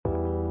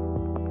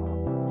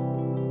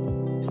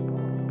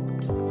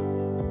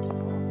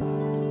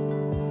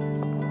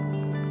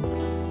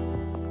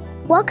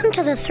Welcome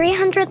to the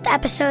 300th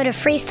episode of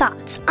Free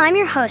Thoughts. I'm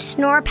your host,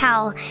 Nora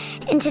Powell,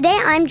 and today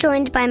I'm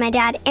joined by my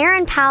dad,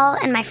 Aaron Powell,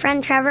 and my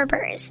friend, Trevor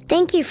Burrs.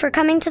 Thank you for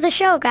coming to the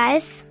show,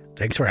 guys.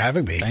 Thanks for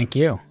having me. Thank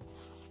you.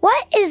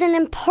 What is an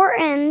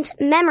important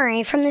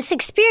memory from this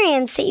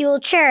experience that you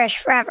will cherish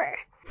forever?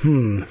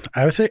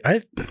 I would think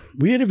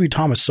we interviewed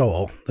Thomas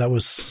Sowell. That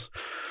was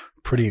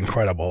pretty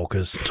incredible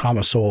because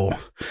Thomas Sowell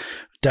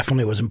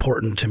definitely was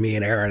important to me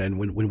and Aaron. And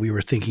when we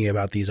were thinking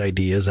about these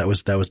ideas, that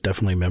was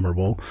definitely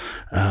memorable.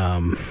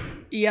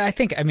 Yeah,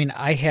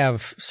 I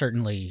have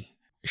certainly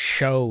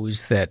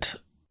shows that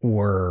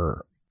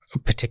were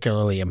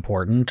particularly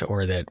important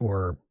or that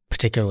were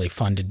particularly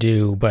fun to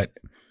do, but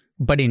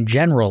in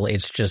general,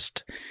 it's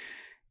just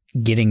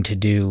getting to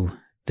do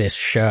this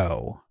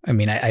show. I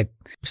mean, I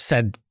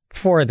said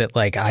before that,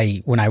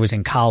 when I was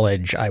in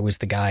college, I was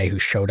the guy who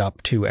showed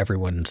up to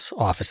everyone's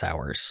office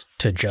hours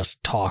to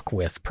just talk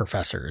with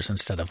professors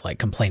instead of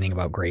complaining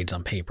about grades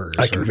on papers.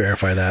 I can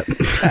verify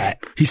that.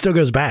 He still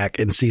goes back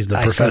and sees the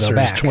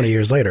professors 20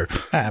 years later.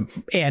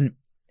 And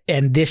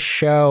this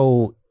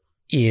show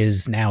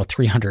is now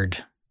 300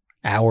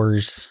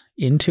 hours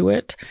into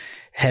it,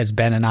 has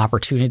been an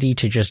opportunity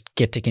to just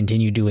get to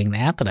continue doing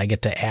that I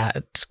get to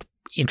ask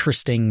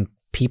interesting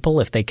people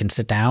if they can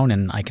sit down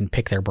and I can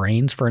pick their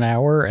brains for an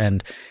hour.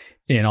 And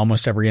in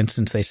almost every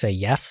instance, they say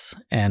yes,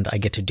 and I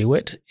get to do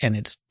it. And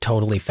it's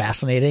totally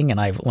fascinating. And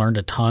I've learned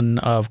a ton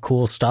of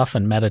cool stuff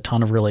and met a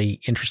ton of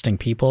really interesting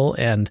people.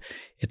 And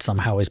it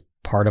somehow is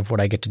part of what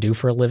I get to do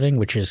for a living,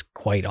 which is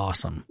quite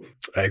awesome.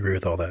 I agree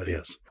with all that,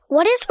 yes.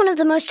 What is one of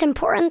the most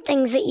important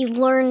things that you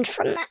learned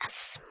from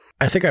this?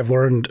 I think I've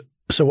learned –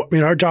 so,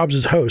 our jobs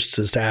as hosts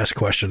is to ask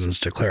questions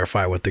to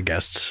clarify what the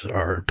guests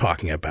are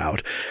talking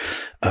about.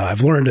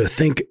 I've learned to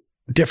think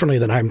differently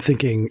than I'm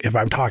thinking if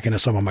I'm talking to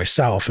someone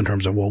myself in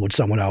terms of, well, would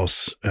someone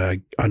else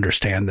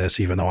understand this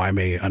even though I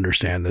may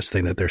understand this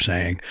thing that they're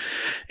saying?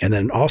 And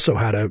then also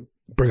how to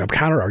bring up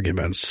counter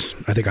arguments.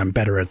 I think I'm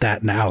better at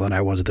that now than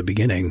I was at the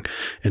beginning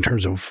in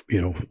terms of,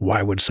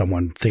 why would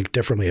someone think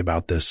differently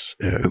about this?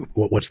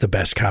 What's the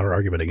best counter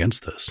argument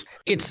against this?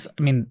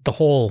 The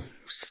whole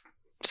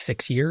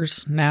 6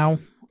 years now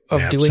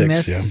of doing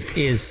this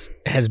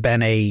has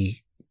been a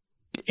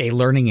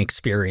learning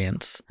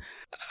experience.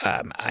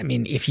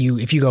 If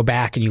you go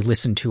back and you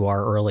listen to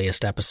our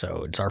earliest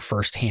episodes, our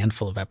first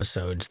handful of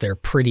episodes, they're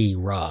pretty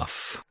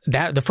rough.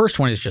 The first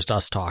one is just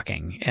us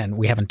talking, and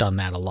we haven't done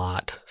that a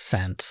lot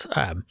since.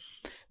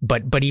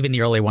 But even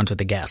the early ones with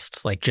the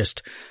guests,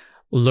 just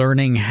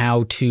learning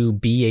how to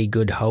be a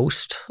good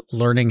host,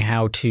 learning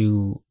how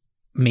to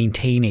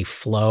maintain a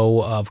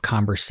flow of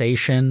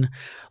conversation,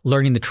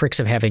 learning the tricks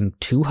of having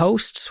two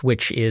hosts,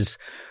 which is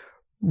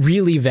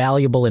really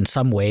valuable in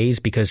some ways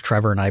because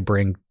Trevor and I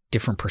bring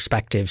different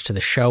perspectives to the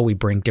show. We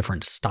bring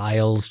different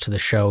styles to the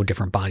show,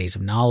 different bodies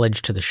of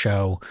knowledge to the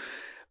show.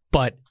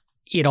 But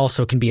it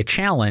also can be a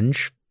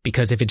challenge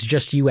because if it's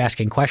just you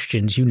asking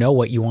questions, you know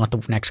what you want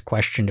the next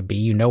question to be.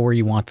 You know where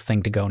you want the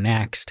thing to go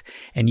next,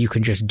 and you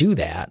can just do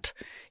that.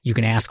 You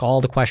can ask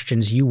all the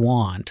questions you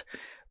want,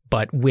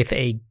 but with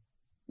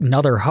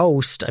another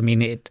host,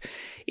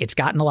 it's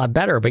gotten a lot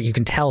better, but you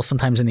can tell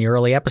sometimes in the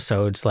early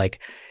episodes,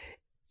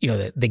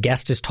 the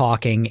guest is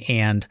talking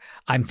and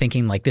I'm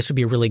thinking this would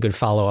be a really good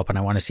follow-up and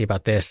I want to see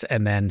about this.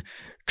 And then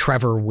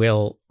Trevor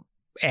will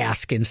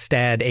ask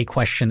instead a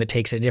question that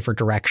takes a different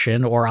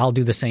direction, or I'll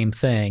do the same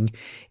thing.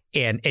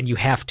 And you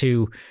have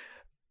to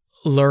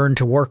learn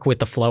to work with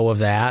the flow of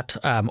that,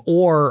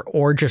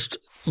 or just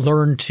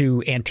learn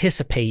to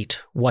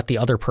anticipate what the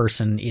other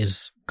person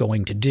is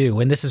going to do.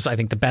 And this is, I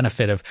think, the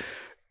benefit of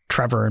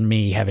Trevor and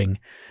me having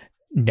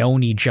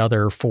known each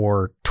other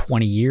for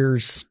 20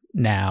 years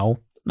now,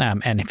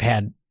 and have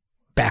had,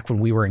 back when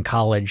we were in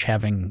college,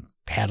 having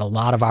had a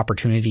lot of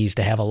opportunities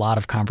to have a lot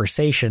of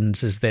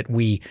conversations, is that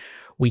we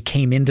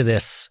came into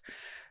this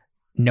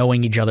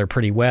knowing each other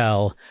pretty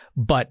well,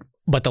 but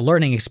the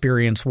learning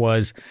experience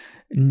was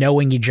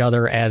knowing each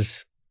other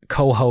as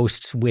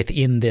co-hosts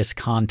within this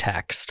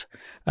context.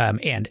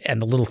 And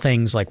the little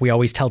things, we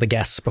always tell the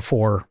guests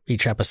before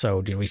each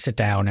episode, we sit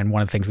down and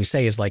one of the things we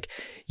say is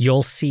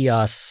you'll see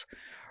us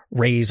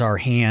raise our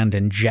hand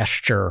and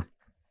gesture.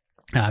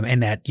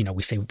 And that,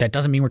 we say that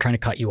doesn't mean we're trying to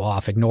cut you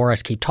off, ignore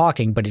us, keep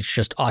talking, but it's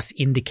just us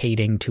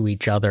indicating to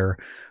each other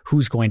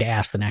who's going to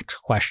ask the next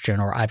question,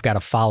 or I've got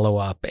a follow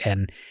up,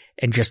 and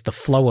just the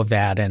flow of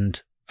that.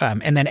 And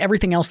then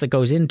everything else that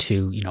goes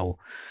into,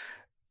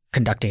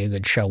 conducting a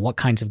good show, what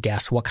kinds of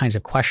guests, what kinds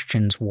of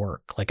questions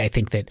work. I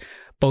think that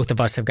both of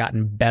us have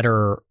gotten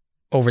better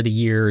over the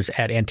years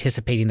at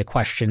anticipating the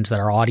questions that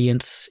our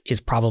audience is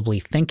probably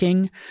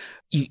thinking.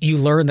 You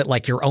learn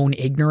that your own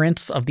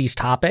ignorance of these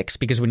topics,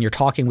 because when you're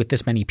talking with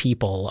this many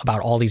people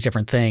about all these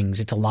different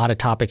things, it's a lot of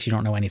topics you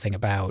don't know anything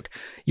about.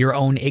 Your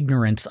own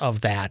ignorance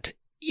of that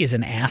is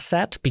an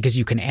asset because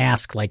you can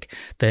ask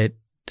the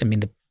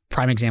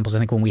prime examples, I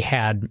think when we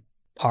had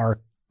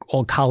our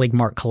old colleague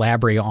Mark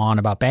Calabria on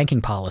about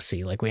banking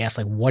policy, we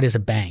asked what is a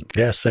bank?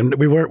 Yes, and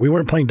we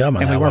weren't playing dumb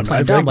on that. We weren't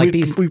playing dumb.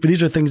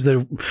 These are things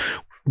that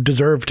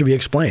deserve to be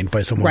explained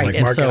by someone like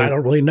Mark. And I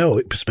don't really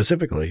know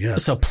specifically. Yeah.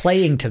 So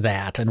playing to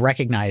that and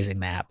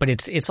recognizing that, but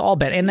it's all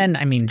been, and then,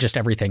 I mean, just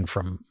everything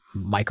from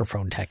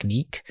microphone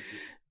technique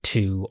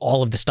to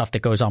all of the stuff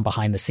that goes on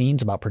behind the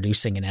scenes about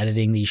producing and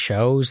editing these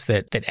shows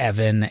that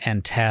Evan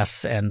and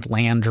Tess and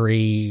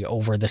Landry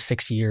over the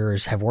 6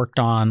 years have worked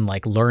on,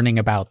 like learning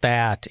about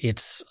that.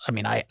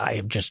 I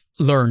have just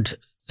learned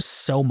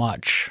so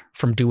much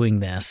from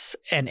doing this.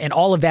 And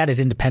all of that is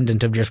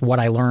independent of just what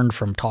I learned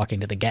from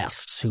talking to the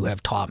guests who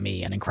have taught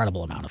me an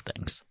incredible amount of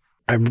things.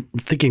 I'm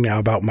thinking now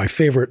about my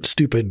favorite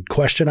stupid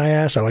question I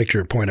asked. I liked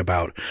your point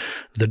about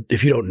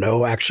if you don't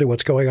know actually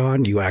what's going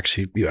on,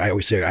 I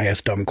always say I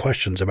ask dumb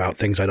questions about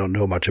things I don't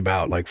know much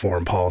about, like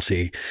foreign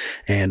policy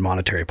and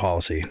monetary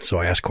policy. So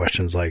I ask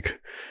questions like,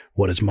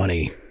 what is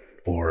money?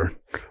 Or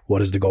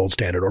what is the gold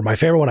standard? Or my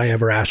favorite one I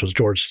ever asked was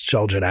George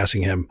Selgin,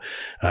 asking him,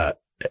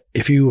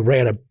 if you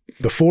ran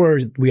before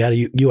we had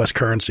a U.S.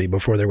 currency,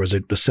 before there was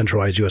a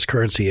centralized U.S.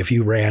 currency, if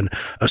you ran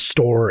a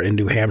store in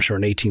New Hampshire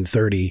in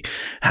 1830,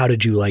 how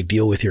did you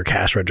deal with your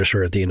cash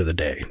register at the end of the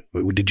day?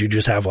 Did you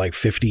just have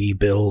 50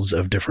 bills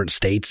of different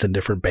states and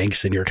different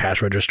banks in your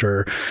cash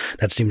register?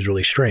 That seems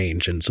really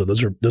strange. And so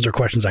those are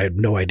questions I had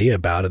no idea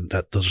about, and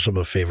those are some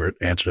of the favorite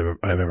answers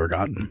I've ever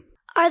gotten.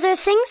 Are there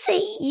things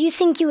that you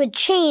think you would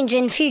change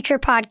in future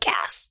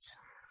podcasts?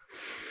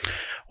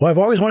 Well, I've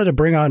always wanted to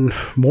bring on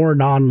more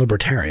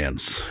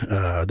non-libertarians.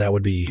 That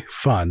would be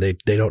fun. They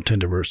don't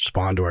tend to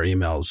respond to our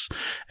emails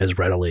as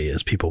readily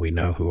as people we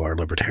know who are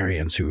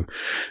libertarians, who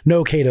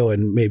know Cato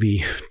and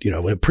maybe,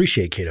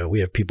 appreciate Cato.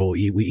 We have people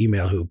we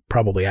email who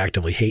probably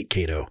actively hate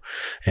Cato,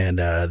 and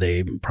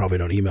they probably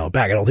don't email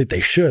back. I don't think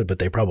they should, but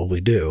they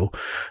probably do.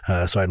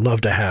 So I'd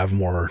love to have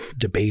more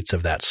debates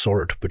of that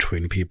sort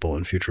between people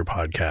in future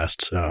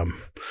podcasts.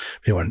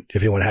 If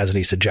anyone has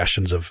any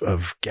suggestions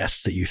of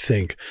guests that you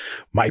think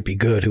might be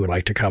good, who would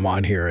like to come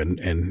on here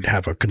and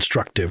have a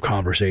constructive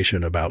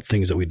conversation about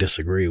things that we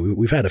disagree.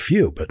 We've had a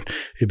few, but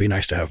it'd be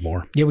nice to have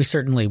more. Yeah,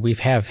 we've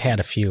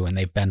had a few, and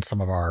they've been some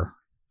of our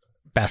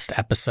best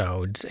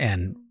episodes.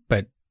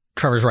 But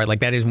Trevor's right.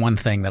 That is one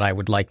thing that I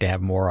would like to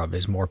have more of,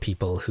 is more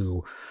people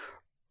who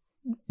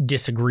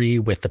disagree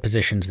with the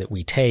positions that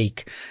we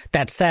take.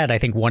 That said, I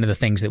think one of the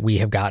things that we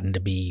have gotten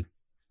to be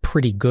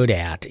pretty good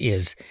at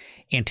is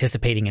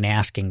anticipating and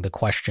asking the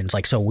questions.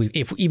 Even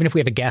if we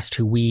have a guest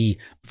who we,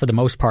 for the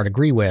most part,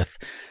 agree with,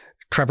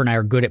 Trevor and I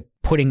are good at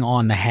putting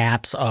on the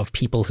hats of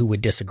people who would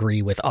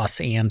disagree with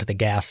us and the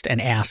guest,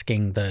 and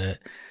asking the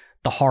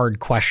hard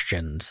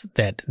questions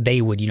that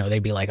they would, they'd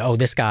be like, oh,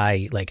 this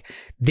guy,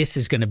 this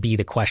is going to be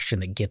the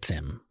question that gets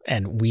him.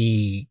 And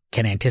we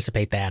can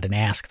anticipate that and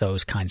ask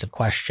those kinds of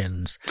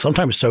questions.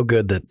 Sometimes so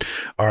good that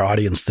our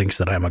audience thinks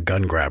that I'm a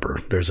gun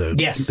grabber.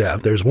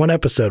 There's one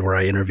episode where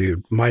I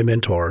interviewed my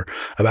mentor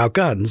about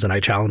guns, and I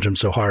challenged him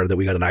so hard that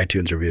we got an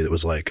iTunes review that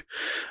was like,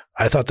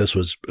 I thought this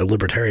was a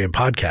libertarian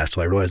podcast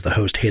till I realized the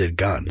host hated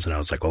guns. And I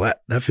was like, well,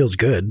 that feels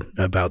good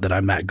about that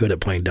I'm that good at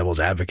playing devil's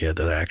advocate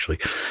that I actually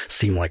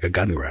seem like a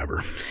gun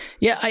grabber.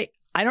 Yeah,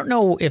 I don't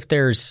know if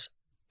there's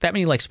that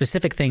many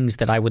specific things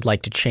that I would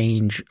like to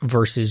change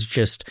versus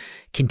just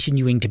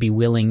continuing to be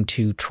willing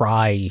to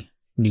try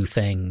new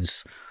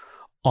things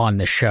on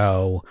the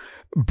show,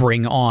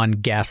 bring on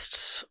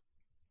guests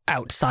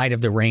outside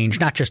of the range,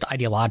 not just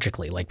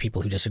ideologically,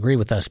 people who disagree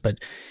with us, but,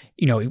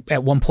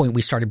 at one point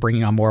we started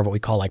bringing on more of what we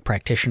call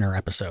practitioner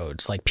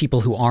episodes, people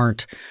who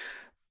aren't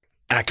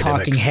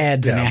academics, talking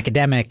heads and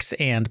academics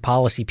and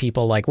policy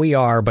people like we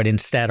are, but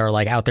instead are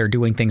out there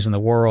doing things in the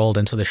world.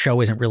 And so the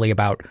show isn't really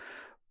about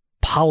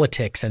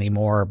politics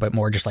anymore, but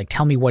more just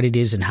tell me what it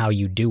is and how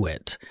you do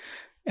it.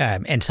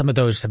 And some of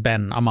those have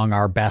been among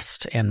our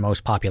best and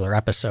most popular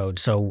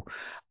episodes. So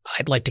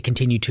I'd like to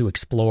continue to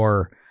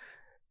explore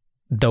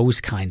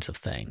those kinds of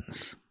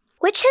things.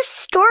 Which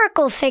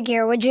historical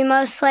figure would you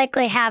most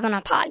likely have on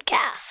a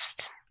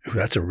podcast?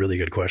 That's a really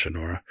good question,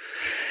 Nora.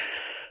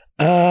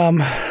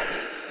 I'm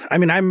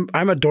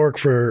a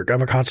dork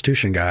I'm a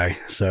Constitution guy,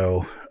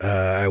 so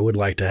I would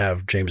like to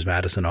have James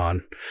Madison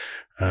on.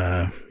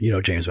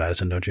 James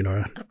Madison, don't you,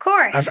 Nora? Of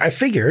course. I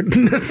figured.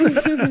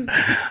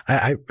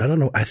 I don't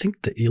know. I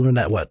think that you learned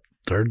that, what,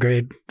 third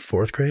grade,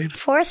 fourth grade?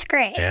 Fourth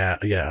grade.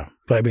 Yeah.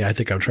 But I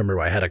think I'm trying to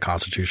remember I had a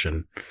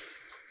Constitution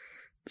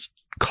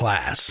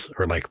class,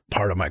 or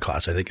part of my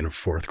class, I think in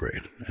fourth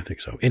grade. I think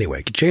so.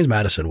 Anyway, James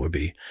Madison would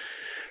be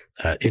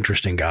an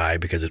interesting guy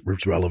because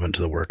it's relevant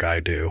to the work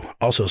I do.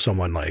 Also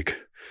someone like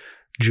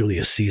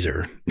Julius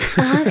Caesar.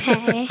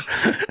 Okay.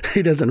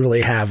 He doesn't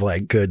really have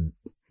good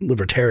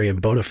libertarian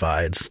bona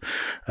fides,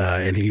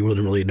 and he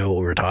wouldn't really know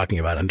what we were talking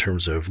about in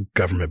terms of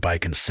government by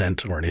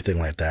consent or anything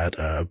like that,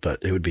 but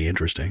it would be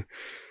interesting.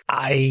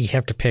 I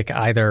have to pick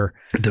either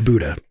the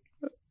Buddha.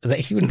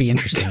 He would be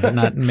interesting,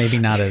 but maybe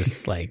not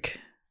as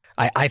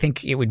I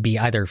think it would be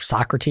either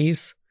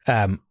Socrates,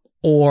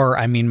 Or,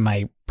 I mean,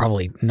 my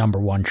probably number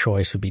one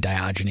choice would be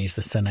Diogenes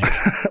the Cynic.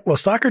 Well,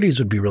 Socrates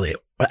would be really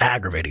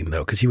aggravating,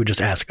 though, because he would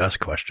just ask us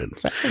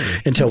questions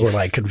until we're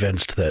like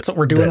convinced that that's what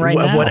we're doing right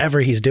now. Whatever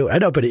he's doing. I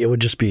know, but it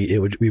would just be,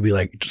 we'd be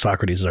like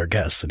Socrates is our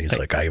guest. And he's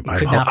like, it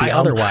could not be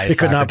otherwise. It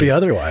could not be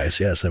otherwise.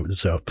 Yes.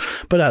 So,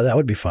 but that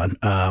would be fun.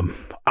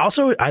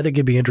 Also, I think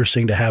it'd be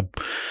interesting to have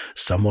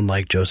someone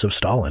like Joseph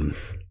Stalin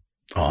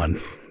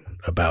on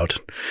about,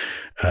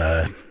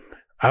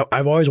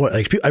 I've always wanted,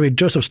 like, I mean,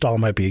 Joseph Stalin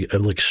might be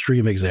an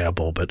extreme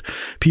example, but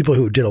people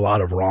who did a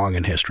lot of wrong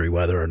in history,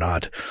 whether or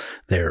not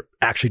they're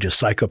actually just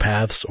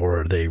psychopaths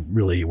or they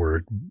really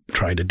were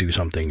trying to do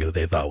something that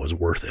they thought was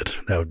worth it.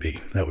 That would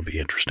be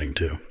interesting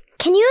too.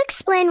 Can you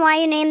explain why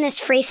you named this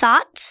Free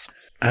Thoughts?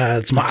 I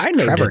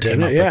named it,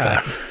 didn't it?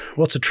 Yeah.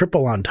 Well, it's a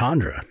triple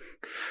entendre.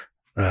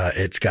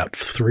 It's got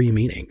 3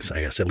 meanings,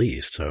 I guess, at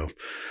least. So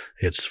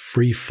it's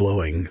free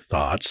flowing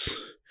thoughts.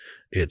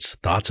 It's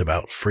thoughts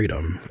about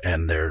freedom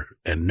and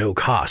no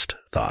cost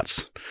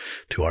thoughts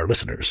to our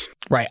listeners.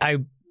 Right.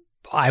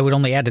 I would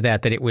only add to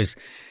that it was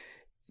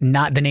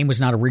not, the name was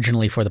not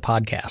originally for the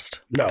podcast.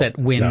 No. That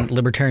when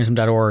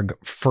libertarianism.org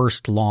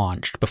first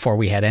launched, before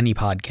we had any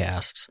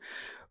podcasts,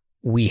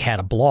 we had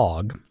a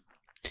blog,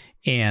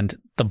 and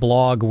the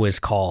blog was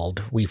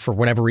called, we for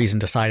whatever reason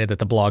decided that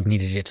the blog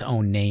needed its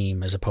own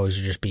name as opposed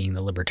to just being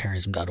the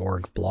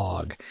libertarianism.org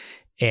blog.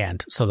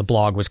 And so the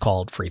blog was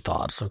called Free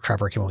Thoughts. So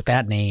Trevor came up with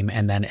that name.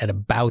 And then at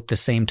about the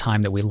same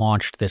time that we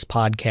launched this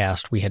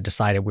podcast, we had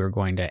decided we were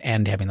going to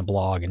end having the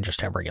blog and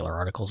just have regular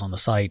articles on the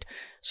site.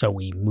 So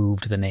we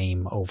moved the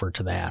name over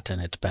to that.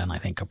 And it's been, I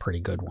think, a pretty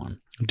good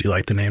one. Do you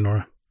like the name,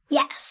 Nora?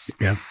 Yes.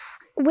 Yeah.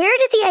 Where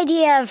did the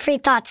idea of Free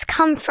Thoughts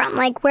come from?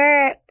 Like,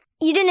 where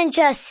you didn't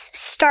just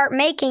start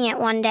making it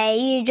one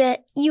day.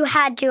 You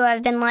had to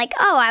have been like,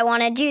 oh, I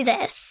want to do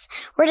this.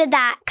 Where did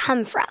that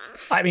come from?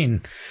 I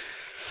mean,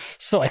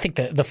 so I think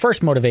the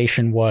first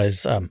motivation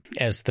was,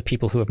 as the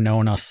people who have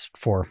known us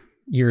for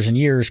years and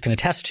years can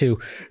attest to,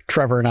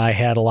 Trevor and I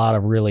had a lot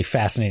of really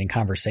fascinating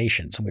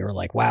conversations. And we were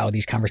like, wow,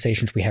 these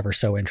conversations we have are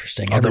so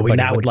interesting. Although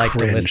everybody we now would like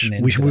cringe. to listen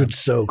in. We would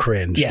so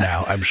cringe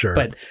now, I'm sure.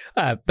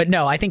 But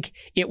no, I think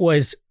it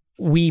was,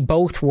 we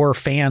both were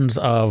fans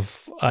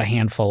of a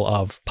handful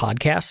of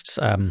podcasts.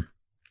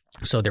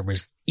 So there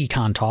was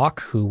Econ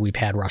Talk, who we've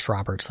had Russ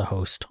Roberts, the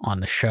host, on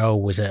the show,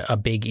 was a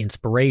big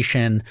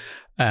inspiration.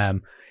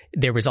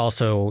 There's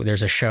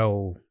a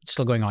show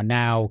still going on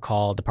now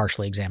called The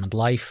Partially Examined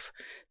Life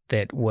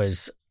that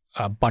was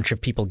a bunch of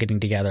people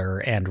getting together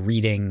and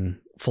reading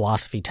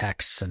philosophy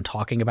texts and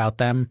talking about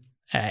them.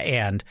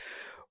 And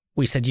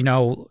we said,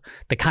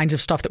 the kinds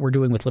of stuff that we're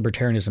doing with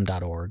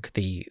libertarianism.org,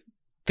 the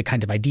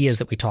kinds of ideas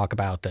that we talk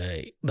about,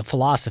 the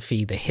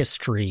philosophy, the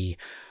history,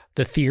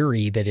 the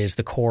theory that is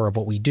the core of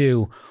what we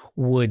do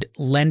would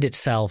lend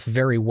itself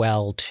very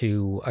well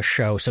to a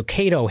show. So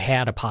Cato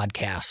had a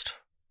podcast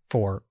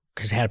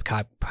because it had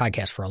a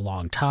podcast for a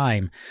long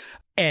time.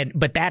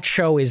 But that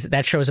show is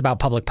about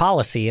public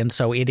policy. And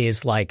so it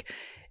is like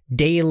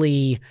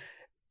daily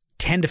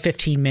 10 to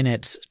 15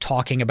 minutes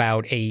talking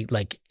about an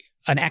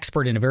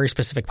expert in a very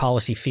specific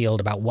policy field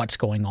about what's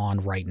going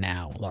on right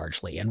now,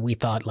 largely. And we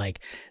thought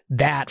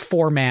that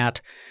format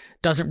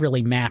doesn't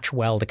really match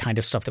well the kind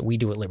of stuff that we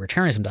do at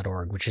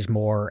libertarianism.org, which is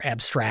more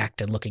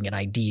abstract and looking at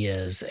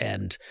ideas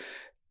and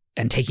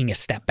taking a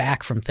step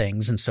back from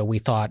things. And so we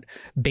thought,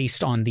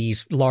 based on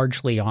these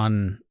largely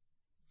on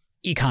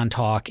Econ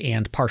Talk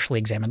and Partially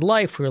Examined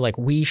Life, we were like,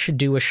 we should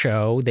do a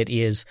show that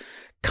is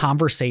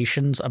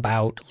conversations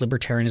about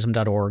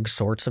libertarianism.org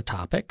sorts of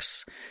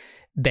topics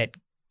that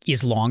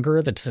is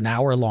longer, that's an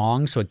hour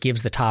long. So it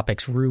gives the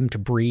topics room to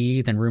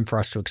breathe and room for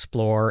us to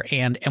explore.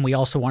 And we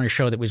also wanted a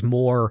show that was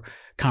more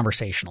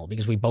conversational,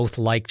 because we both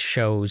liked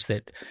shows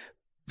that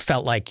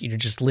felt like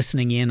just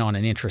listening in on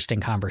an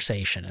interesting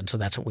conversation. And so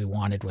that's what we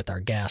wanted with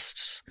our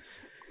guests.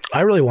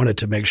 I really wanted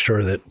to make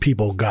sure that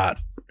people got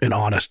an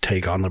honest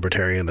take on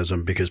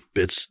libertarianism, because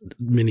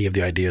many of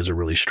the ideas are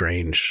really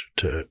strange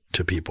to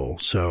people.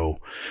 So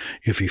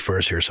if you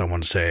first hear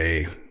someone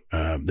say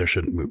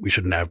we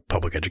shouldn't have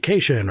public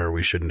education, or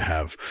we shouldn't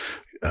have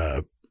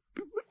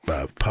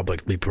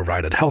publicly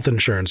provided health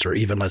insurance, or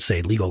even, let's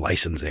say, legal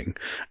licensing,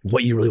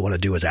 what you really want to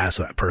do is ask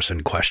that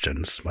person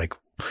questions like,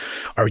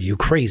 are you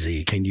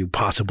crazy? Can you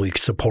possibly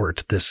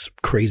support this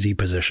crazy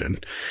position?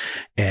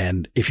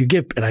 And if you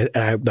give,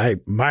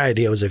 my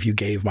idea was, if you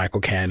gave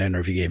Michael Cannon, or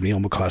if you gave Neil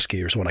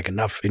McCluskey or someone like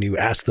enough, and you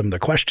asked them the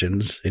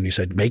questions and you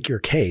said, make your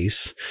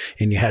case,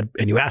 and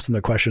you asked them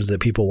the questions that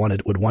people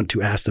would want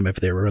to ask them if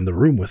they were in the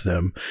room with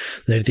them,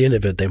 then at the end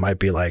of it, they might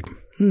be like,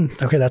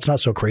 okay, that's not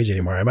so crazy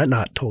anymore. I might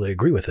not totally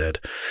agree with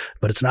it,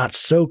 but it's not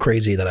so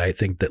crazy that I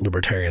think that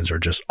libertarians are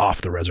just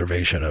off the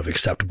reservation of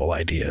acceptable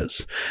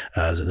ideas.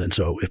 And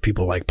so if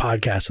people like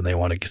podcasts and they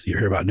want to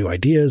hear about new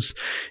ideas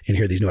and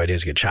hear these new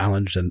ideas get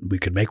challenged, then we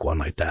could make one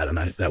like that. And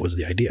that was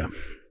the idea.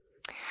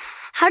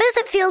 How does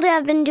it feel to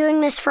have been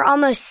doing this for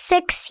almost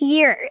 6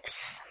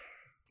 years?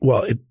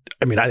 Well,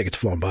 I think it's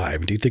flown by.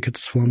 Do you think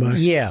it's flown by?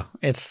 Yeah,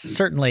 it's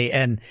certainly.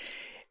 And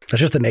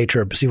that's just the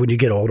nature of, see, when you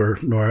get older,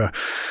 Nora,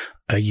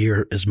 a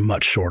year is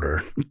much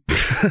shorter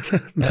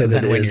than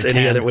it is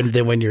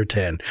than when you're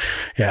 10.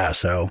 Yeah.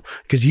 So,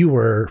 cause you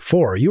were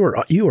 4, you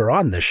were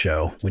on this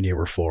show when you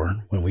were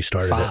 4, when we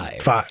started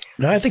 5.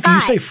 No, I think 5.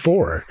 You say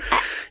 4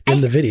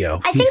 in the video.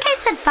 I think I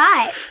said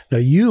 5.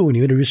 No, when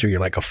you introduced her, you're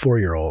like a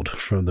 4-year-old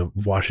from the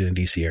Washington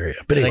DC area.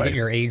 But did anyway, I get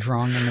your age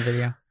wrong in the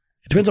video?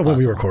 It depends on when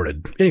we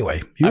recorded.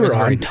 Anyway, you were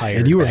very tired,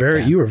 and you were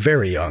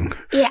very young.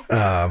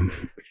 Yeah.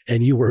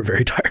 And you were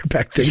very tired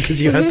back then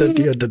because you had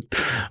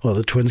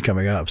the twins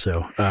coming up.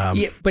 So,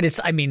 yeah, but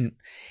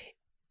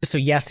so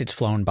yes, it's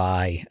flown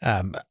by.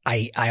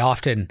 I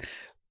often,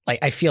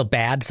 I feel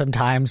bad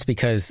sometimes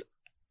because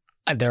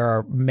there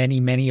are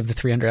many of the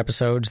 300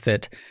 episodes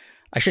that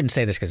I shouldn't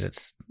say this because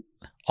it's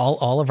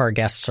all of our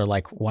guests are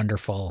like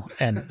wonderful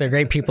and they're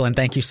great people. And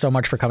thank you so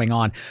much for coming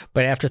on.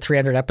 But after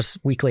 300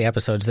 weekly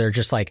episodes, they're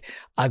just like,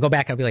 I'll go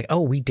back and I'll be like,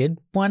 oh, we did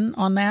one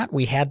on that.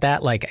 We had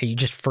that. Like you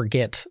just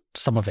forget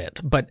some of it,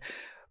 but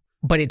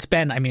it's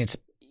been,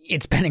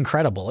 it's been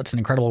incredible. It's an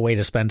incredible way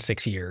to spend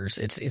 6 years.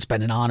 It's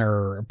been an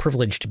honor, a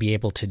privilege to be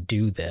able to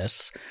do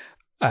this.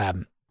 I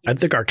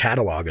think our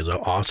catalog is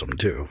awesome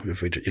too.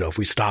 If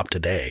we stop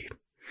today,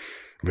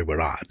 we're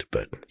not,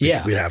 but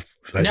we'd have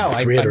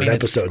 300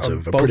 episodes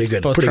of a pretty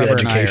good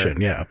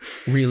education. Yeah.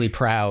 Really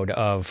proud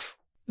of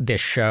this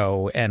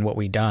show and what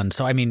we've done.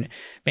 So,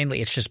 mainly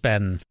it's just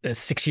been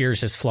 6 years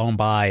has flown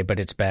by,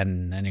 but it's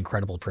been an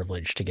incredible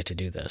privilege to get to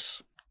do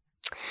this.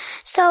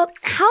 So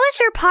how has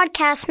your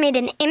podcast made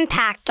an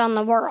impact on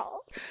the world?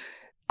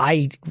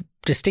 I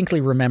distinctly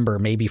remember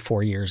maybe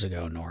 4 years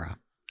ago, Nora,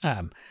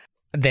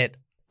 that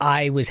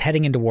I was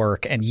heading into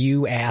work and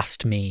you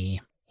asked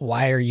me,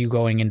 why are you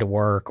going into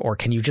work? Or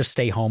can you just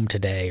stay home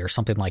today or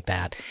something like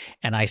that?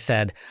 And I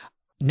said,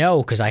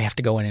 no, because I have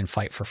to go in and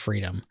fight for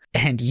freedom.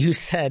 And you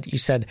said,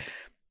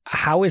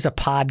 how is a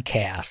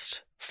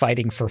podcast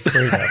fighting for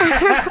freedom?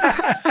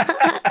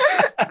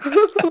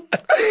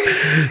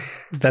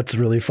 That's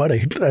really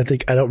funny. I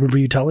don't remember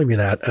you telling me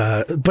that.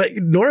 But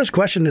Nora's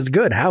question is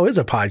good. How is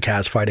a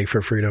podcast fighting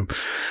for freedom?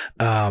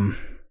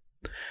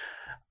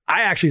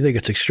 I actually think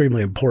it's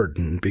extremely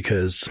important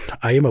because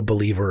I am a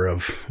believer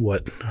of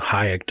what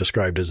Hayek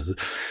described as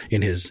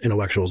in his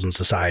Intellectuals in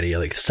Society,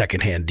 like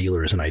secondhand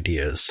dealers in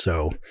ideas.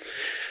 So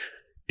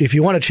if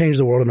you want to change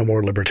the world in a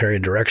more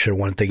libertarian direction,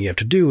 one thing you have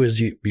to do is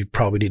you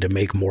probably need to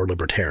make more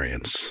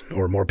libertarians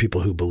or more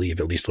people who believe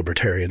at least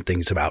libertarian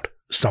things about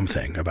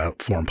something,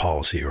 about foreign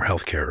policy or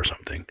healthcare or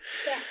something.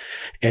 Yeah.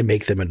 And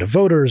make them into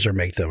voters or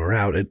make them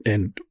around.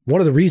 And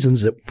one of the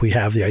reasons that we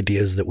have the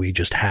ideas that we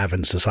just have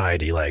in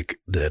society, like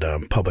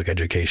that public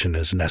education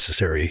is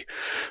necessary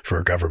for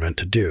a government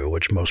to do,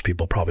 which most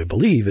people probably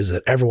believe, is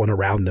that everyone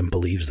around them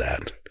believes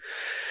that.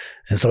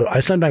 And so I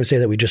sometimes say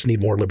that we just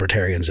need more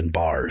libertarians in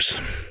bars.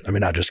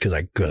 Not just because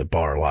I go to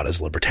bar a lot as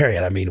a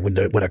libertarian.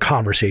 When a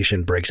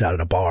conversation breaks out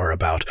at a bar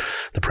about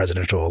the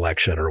presidential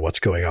election or what's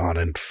going on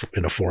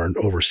in a foreign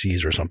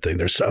overseas or something,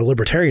 there's a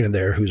libertarian in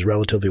there who's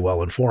relatively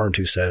well informed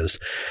who says,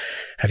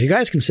 have you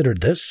guys considered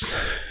this?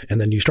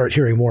 And then you start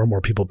hearing more and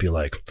more people be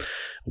like,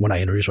 when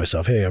I introduce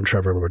myself, hey, I'm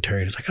Trevor,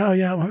 libertarian. It's like, oh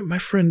yeah, my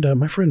friend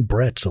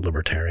Brett's a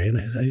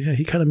libertarian. Yeah,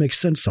 he kind of makes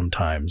sense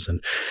sometimes.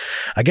 And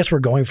I guess we're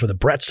going for the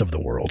Bretts of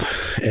the world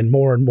and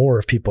more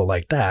of people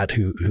like that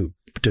who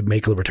to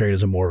make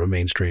libertarianism more of a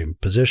mainstream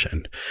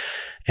position.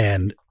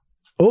 And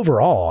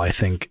overall, I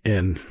think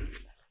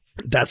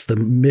that's the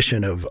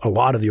mission of a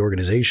lot of the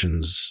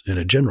organizations in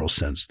a general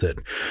sense that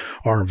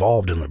are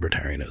involved in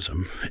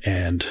libertarianism.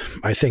 And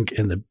I think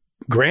in the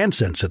grand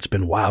sense, it's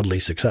been wildly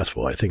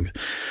successful. I think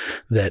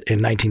that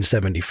in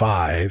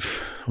 1975,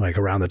 like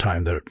around the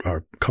time that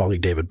our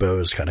colleague David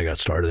Bose kind of got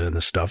started in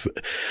this stuff,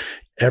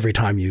 every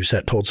time you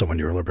told someone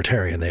you're a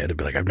libertarian, they had to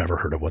be like, I've never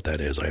heard of what that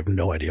is. I have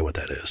no idea what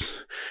that is.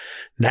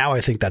 Now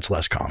I think that's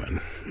less common,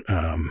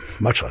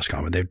 much less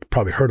common. They've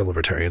probably heard of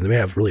libertarian. They may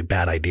have really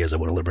bad ideas of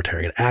what a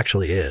libertarian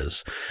actually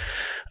is,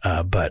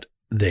 but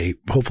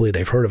hopefully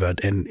they've heard of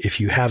it. And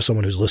if you have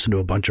someone who's listened to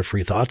a bunch of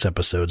Free Thoughts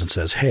episodes and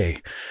says,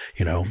 hey,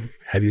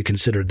 have you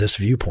considered this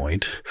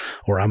viewpoint,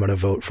 or I'm going to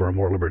vote for a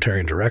more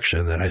libertarian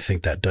direction, then I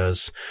think that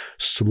does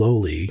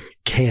slowly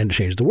can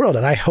change the world.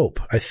 And I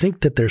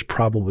think that there's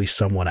probably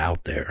someone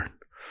out there.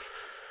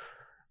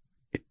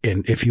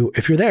 And if you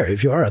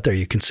are out there,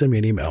 you can send me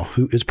an email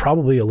who is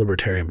probably a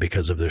libertarian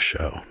because of this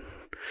show.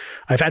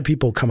 I've had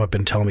people come up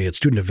and tell me at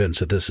student events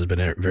that this has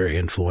been very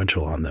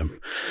influential on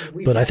them.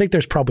 But I think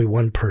there's probably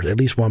at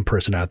least one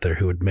person out there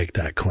who would make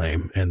that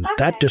claim. And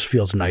that just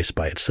feels nice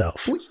by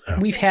itself.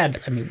 We've had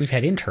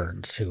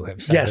interns who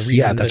have said the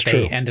reason that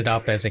they ended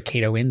up as a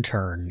Cato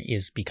intern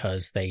is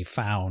because they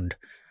found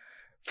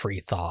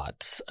Free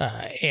Thoughts.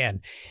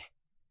 And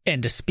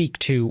to speak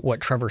to what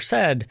Trevor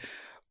said,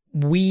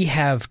 we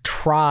have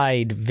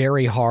tried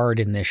very hard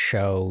in this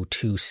show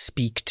to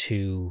speak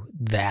to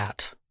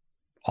that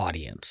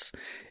audience,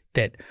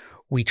 that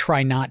we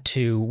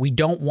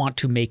don't want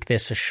to make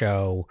this a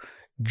show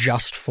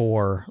just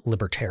for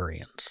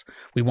libertarians.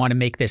 We want to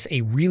make this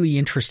a really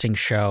interesting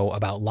show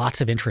about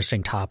lots of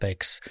interesting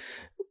topics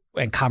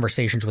and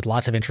conversations with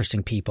lots of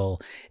interesting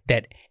people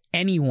that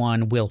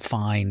anyone will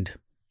find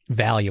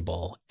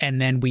valuable.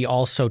 And then we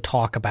also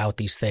talk about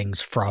these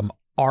things from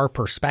our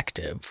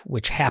perspective,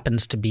 which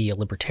happens to be a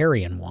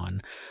libertarian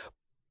one.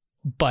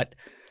 But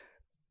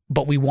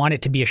we want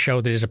it to be a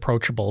show that is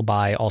approachable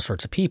by all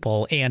sorts of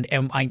people. And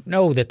I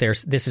know that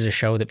this is a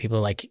show that people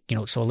are like,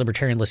 so a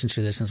libertarian listens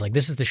to this and is like,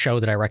 this is the show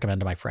that I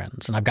recommend to my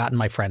friends. And I've gotten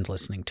my friends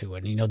listening to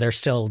it.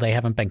 And, they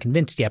haven't been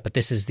convinced yet, but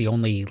this is the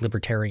only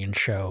libertarian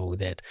show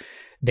that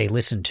they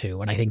listen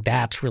to. And I think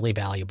that's really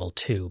valuable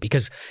too,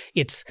 because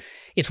it's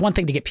one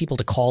thing to get people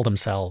to call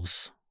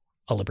themselves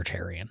a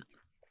libertarian.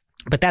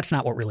 But that's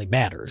not what really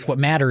matters. What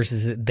matters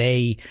is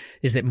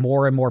that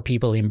more and more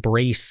people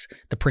embrace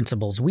the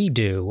principles we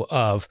do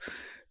of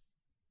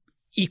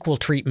equal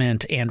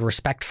treatment and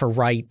respect for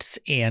rights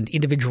and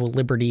individual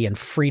liberty and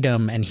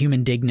freedom and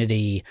human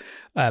dignity,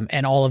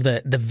 and all of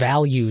the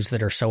values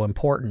that are so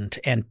important.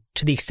 And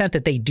to the extent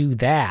that they do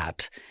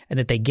that and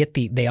that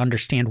they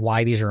understand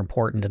why these are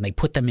important and they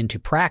put them into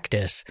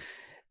practice,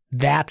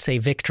 that's a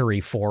victory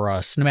for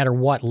us, no matter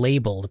what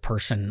label the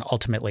person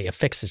ultimately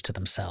affixes to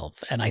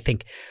themselves. And I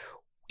think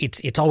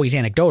it's always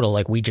anecdotal.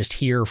 Like, we just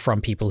hear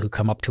from people who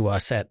come up to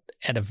us at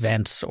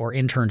events, or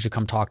interns who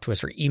come talk to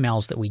us, or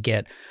emails that we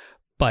get.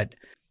 But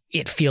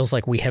it feels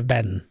like we have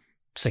been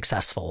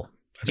successful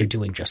in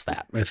doing just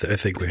that. I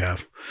think we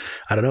have.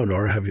 I don't know,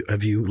 Nora,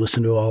 have you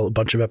listened to a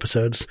bunch of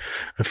episodes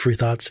of Free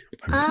Thoughts?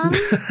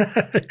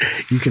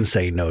 You can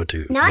say no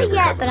to. Not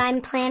yet, but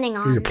I'm planning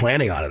on. You're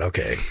planning on it.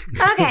 Okay.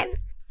 Okay.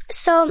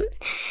 So,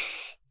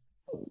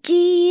 do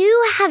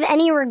you have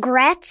any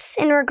regrets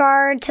in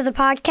regard to the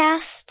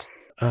podcast?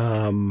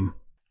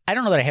 I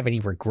don't know that I have any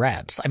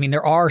regrets. I mean,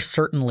 there are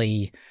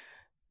certainly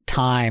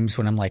times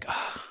when I'm like,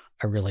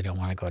 I really don't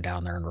want to go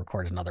down there and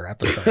record another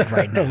episode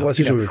right now. Well, it's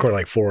usually we record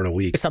like 4 in a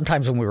week.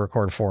 Sometimes when we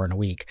record 4 in a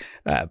week.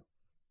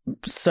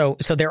 So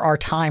there are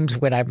times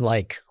when I'm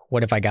like,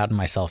 what have I gotten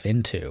myself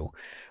into?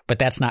 But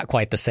that's not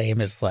quite the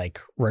same as like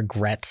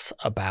regrets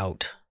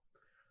about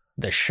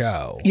the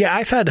show. Yeah,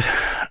 I've had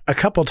a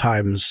couple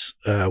times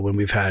when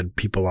we've had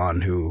people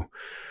on who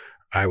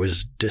I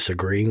was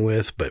disagreeing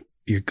with, but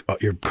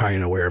you're kind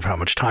of aware of how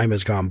much time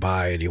has gone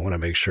by and you want to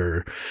make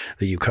sure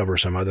that you cover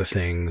some other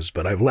things.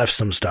 But I've left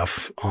some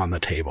stuff on the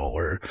table,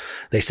 or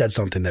they said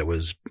something that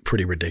was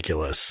pretty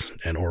ridiculous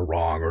or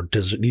wrong, or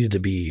needed to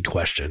be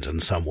questioned in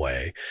some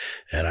way.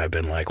 And I've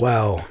been like,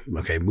 well,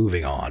 okay,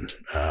 moving on.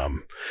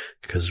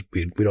 Because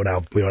we don't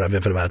have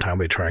infinite amount of time.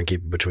 We try and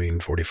keep it between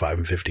 45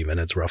 and 50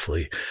 minutes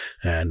roughly.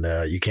 And,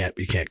 you can't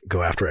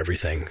go after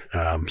everything.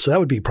 So that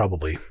would be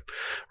probably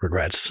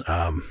regrets.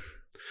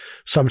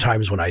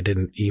 Sometimes when I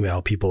didn't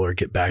email people or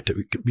get back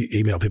to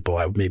email people,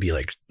 I would maybe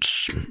like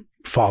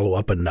follow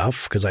up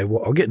enough, because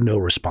I'll get no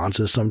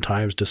responses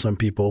sometimes to some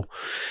people,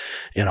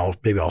 and I'll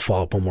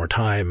follow up one more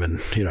time,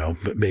 and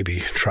maybe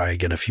try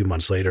again a few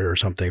months later or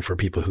something for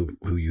people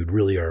who you'd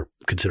really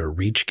consider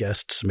reach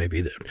guests.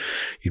 Maybe that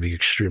you'd be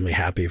extremely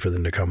happy for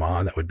them to come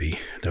on. That would be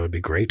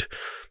great.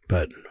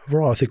 But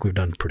overall, I think we've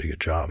done a pretty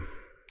good job.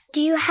 Do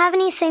you have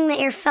anything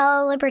that your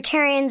fellow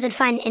libertarians would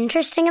find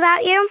interesting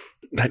about you?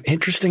 That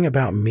interesting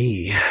about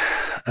me?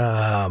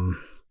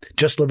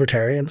 Just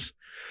libertarians?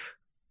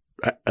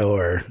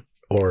 Or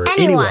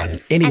anyone.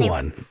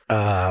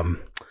 I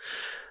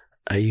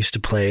used to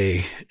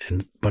play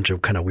in a bunch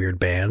of kind of weird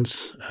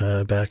bands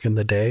back in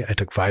the day. I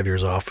took 5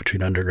 years off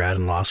between undergrad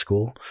and law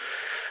school.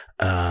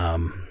 I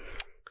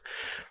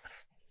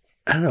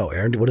don't know,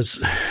 Aaron, is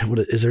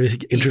there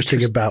anything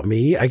interesting about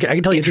me? I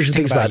can tell you interesting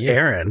things about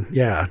Aaron.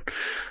 Yeah.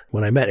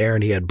 When I met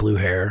Aaron, he had blue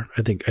hair.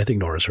 I think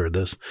Nora's heard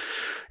this.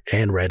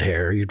 And red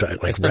hair. You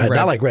dyed like red.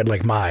 Not like red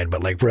like mine,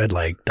 but like red,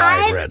 like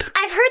dyed red.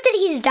 I've heard that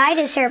he's dyed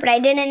his hair, but I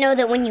didn't know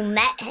that when you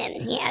met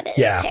him, he had his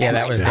hair. Yeah,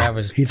 that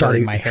was he thought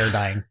my hair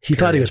dyeing. He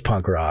thought he was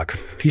punk rock.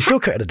 He still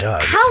kind of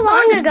does. How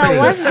long ago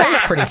was that? I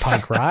was pretty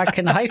punk rock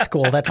in high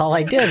school. That's all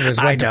I did was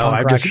went to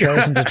punk rock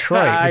shows in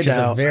Detroit, which is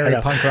a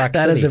very punk rock city.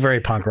 That is a very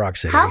punk rock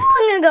city. How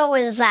long ago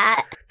was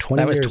that?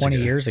 That was 20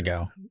 years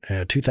ago.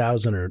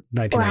 2000 or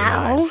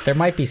 1999. Wow. There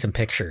might be some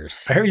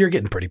pictures. I heard you're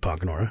getting pretty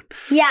punk, Nora.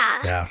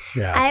 Yeah.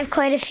 Yeah. I have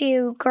quite a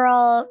few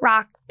girl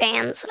rock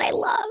bands that I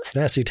love.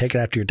 Yeah, so you take it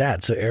after your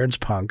dad. So Aaron's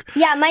punk.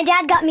 Yeah, my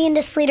dad got me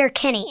into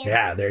Sleater-Kinney.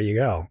 Yeah, there you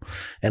go.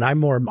 And I'm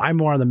more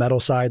on the metal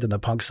side than the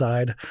punk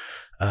side.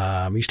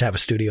 I used to have a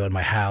studio in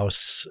my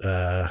house.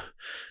 I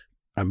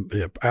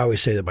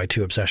always say that my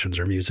two obsessions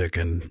are music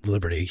and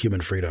liberty,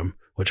 human freedom,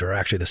 which are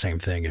actually the same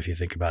thing if you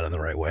think about it in the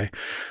right way.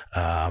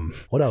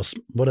 What else?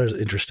 What is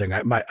interesting?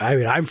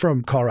 I'm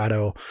from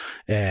Colorado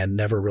and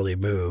never really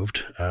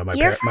moved.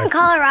 You're from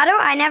Colorado?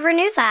 I never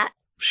knew that.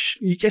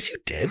 Yes, you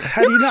did.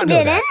 How do you not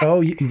know that?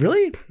 Oh, you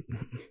really?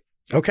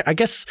 Okay, I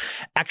guess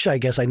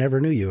I never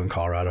knew you in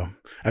Colorado.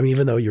 I mean,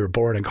 even though you were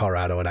born in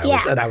Colorado and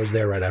I was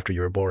there right after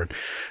you were born.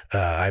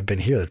 I've been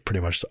here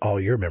pretty much all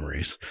your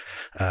memories.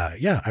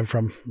 I'm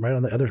from right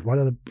on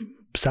the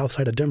south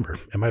side of Denver,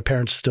 and my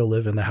parents still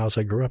live in the house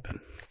I grew up in.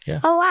 Yeah.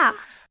 Oh,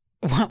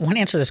 wow. One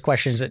answer to this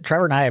question is that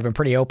Trevor and I have been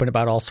pretty open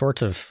about all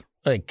sorts of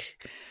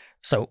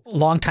so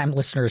longtime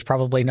listeners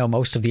probably know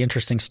most of the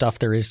interesting stuff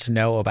there is to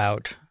know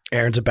about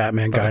Aaron's a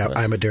Batman guy.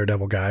 I'm a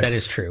Daredevil guy. That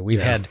is true.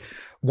 We've had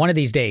one of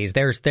these days.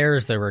 There's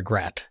the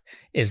regret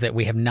is that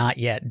we have not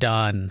yet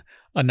done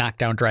a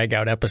knockdown drag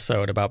out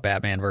episode about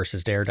Batman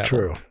versus Daredevil.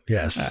 True.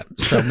 Yes.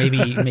 So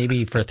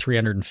maybe for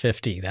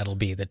 350, that'll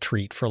be the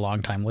treat for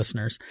longtime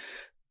listeners.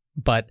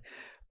 But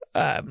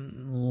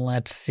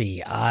let's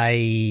see.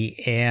 I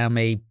am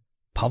a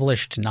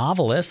published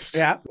novelist.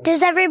 Yeah.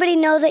 Does everybody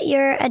know that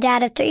you're a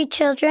dad of 3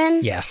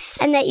 children? Yes.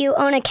 And that you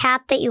own a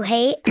cat that you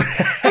hate?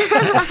 I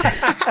don't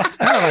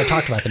know if I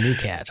talked about the new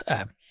cat.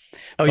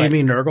 You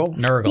mean Nurgle?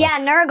 Nurgle. Yeah,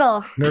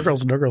 Nurgle.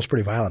 Nurgle's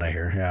pretty violent, I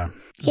hear. Yeah.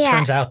 It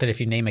turns out that if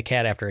you name a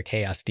cat after a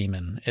chaos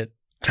demon, it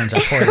turns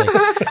out poorly.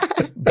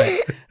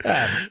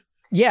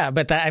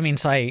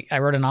 So I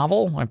wrote a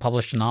novel. I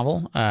published a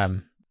novel.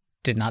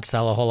 Did not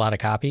sell a whole lot of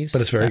copies.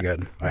 But it's very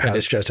good.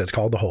 It's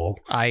called The Hole.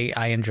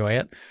 I enjoy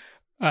it.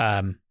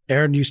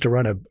 Aaron used to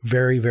run a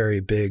very, very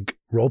big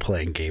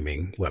role-playing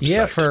gaming website.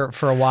 Yeah, for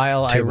a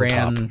while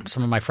Tabletop.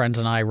 some of my friends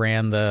and I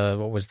ran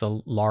what was the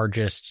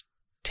largest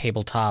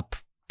tabletop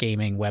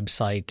gaming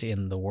website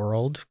in the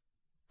world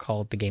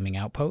called The Gaming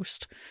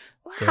Outpost.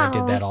 Wow. I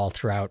did that all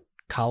throughout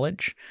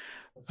college,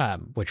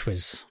 which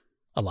was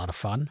a lot of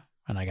fun.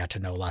 And I got to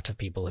know lots of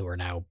people who are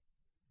now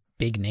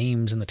big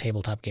names in the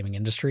tabletop gaming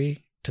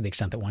industry, to the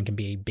extent that one can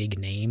be a big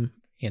name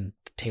in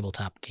the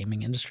tabletop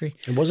gaming industry.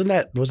 And wasn't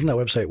that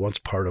website once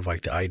part of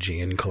like the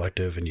IGN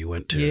collective, and you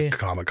went to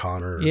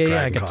Comic-Con or Dragon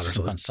I got Con or some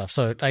something? fun stuff.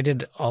 So I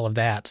did all of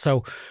that.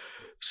 So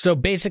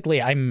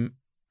basically I'm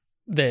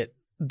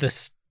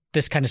this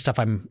kind of stuff,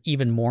 I'm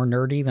even more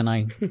nerdy than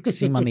I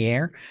seem on the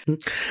air.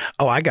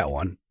 Oh, I got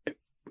one.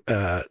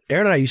 Aaron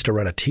and I used to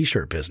run a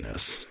T-shirt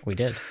business. We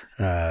did.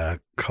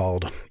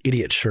 Called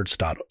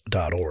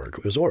idiotshirts.org.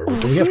 It was .org.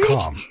 We have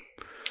 .com.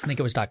 I think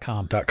it was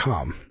 .com.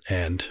 .com.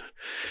 And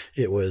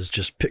it was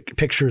just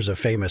pictures of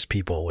famous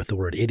people with the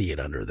word idiot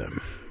under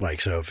them.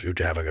 Like, so if you'd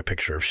have a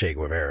picture of Che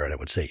Guevara and it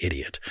would say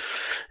idiot.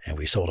 And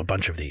we sold a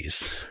bunch of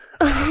these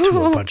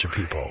to a bunch of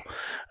people.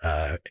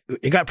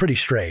 It got pretty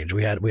strange.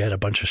 We had a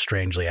bunch of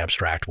strangely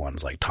abstract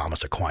ones like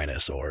Thomas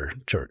Aquinas or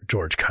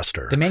George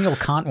Custer. The Immanuel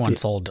Kant one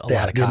sold a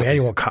lot of copies.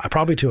 Immanuel Kant,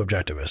 probably 2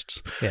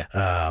 objectivists.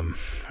 Yeah.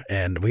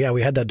 And we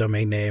had that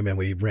domain name, and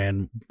we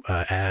ran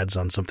ads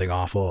on Something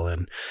Awful,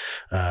 and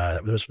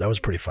that was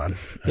pretty fun.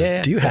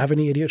 Do you have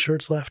any idiot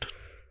shirts left?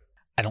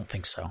 I don't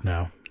think so.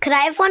 No. Could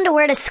I have one to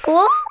wear to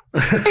school?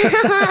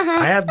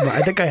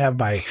 I think I have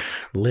my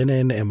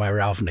Lennon and my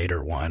Ralph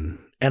Nader one.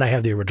 And I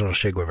have the original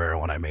Che Guevara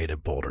one I made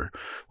at Boulder,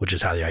 which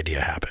is how the idea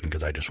happened,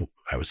 because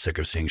I was sick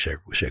of seeing Che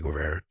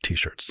Guevara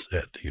T-shirts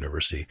at the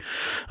University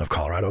of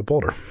Colorado at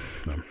Boulder.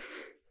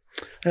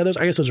 I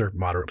guess those are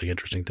moderately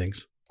interesting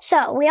things.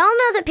 So, we all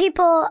know that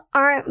people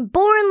aren't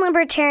born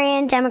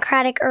libertarian,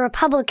 democratic, or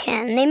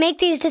Republican. They make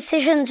these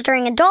decisions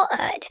during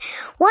adulthood.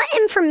 What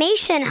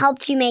information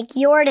helped you make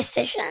your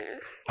decision?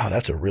 Oh,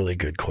 that's a really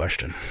good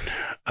question.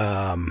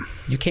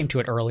 You came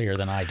to it earlier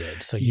than I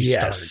did, so you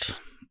started.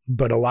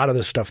 But a lot of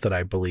the stuff that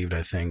I believed,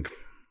 I think,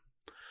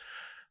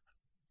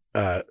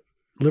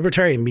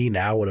 libertarian me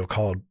now would have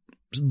called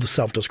the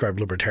self-described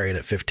libertarian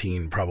at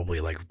 15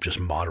 probably like just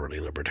moderately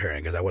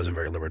libertarian, because I wasn't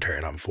very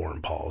libertarian on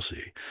foreign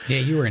policy. Yeah,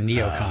 you were a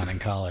neocon in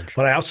college.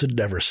 But I also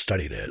never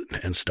studied it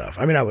and stuff.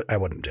 I mean, I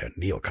wouldn't do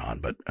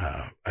neocon, but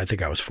I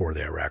think I was for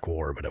the Iraq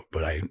War.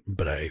 But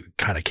I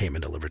kind of came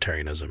into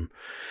libertarianism,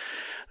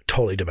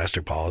 totally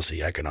domestic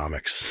policy,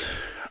 economics.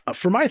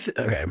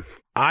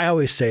 I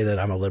always say that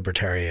I'm a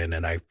libertarian,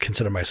 and I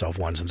consider myself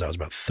one since I was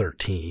about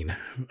 13,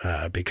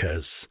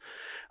 because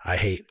I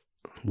hate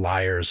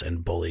liars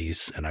and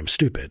bullies, and I'm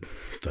stupid.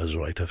 Those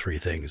are like the 3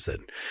 things that.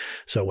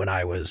 So when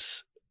I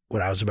was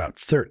about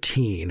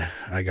 13,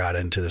 I got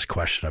into this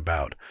question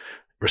about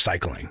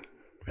recycling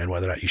and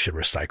whether or not you should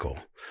recycle.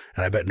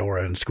 And I bet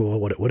Nora in school,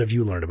 what have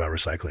you learned about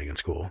recycling in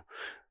school?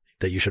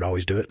 That you should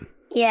always do it?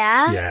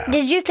 Yeah.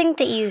 Did you think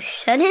that you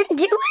shouldn't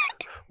do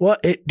it? Well,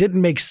 it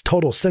didn't make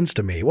total sense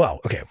to me.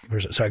 Well, okay.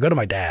 So I go to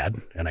my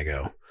dad and I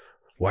go,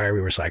 why are we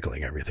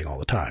recycling everything all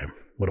the time?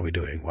 What are we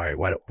doing? Why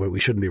we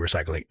shouldn't be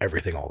recycling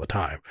everything all the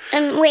time.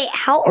 And wait,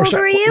 how old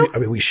were you?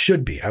 We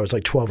should be. I was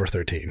like 12 or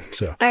 13.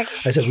 So okay.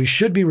 I said we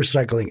should be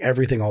recycling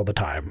everything all the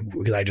time,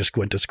 because I just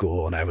went to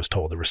school and I was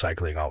told that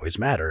recycling always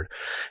mattered.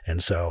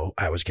 And so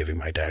I was giving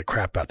my dad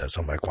crap about that.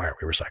 So I'm like, why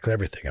aren't we recycling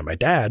everything? And my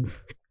dad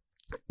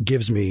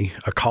gives me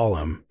a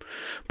column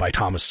by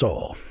Thomas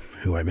Sowell,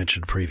 who I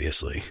mentioned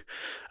previously,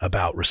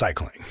 about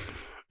recycling.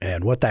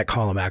 And what that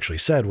column actually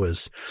said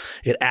was,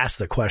 it asked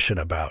the question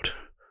about,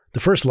 the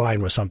first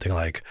line was something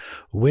like,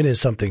 when is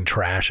something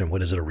trash and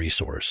when is it a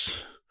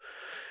resource?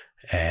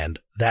 And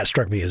that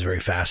struck me as very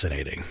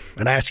fascinating.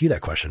 And I asked you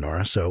that question,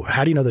 Nora. So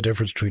how do you know the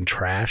difference between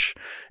trash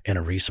and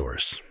a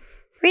resource?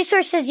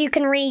 Resources you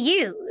can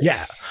reuse.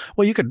 Yeah.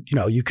 Well, you could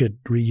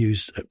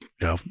reuse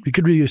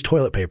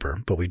toilet paper,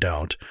 but we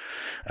don't.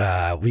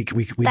 That would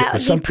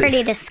be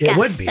pretty disgusting. It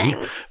would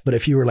be. But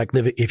if you were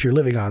if you're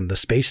living on the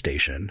space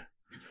station,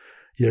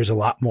 there's a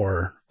lot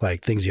more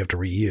like things you have to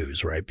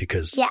reuse, right?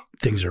 Because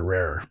things are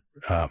rare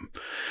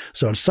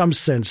So in some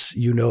sense,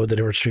 you know the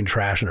difference between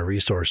trash and a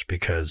resource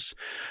because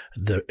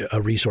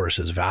a resource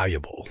is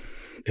valuable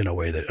in a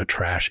way that a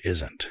trash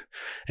isn't.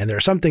 And there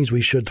are some things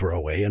we should throw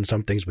away and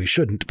some things we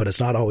shouldn't, but it's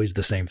not always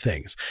the same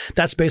things.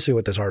 That's basically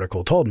what this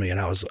article told me. And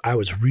I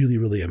was really,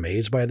 really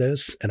amazed by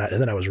this. And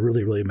then I was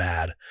really, really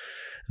mad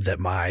that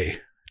my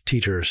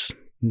teachers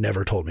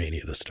never told me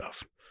any of this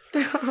stuff.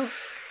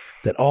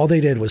 That all they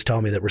did was tell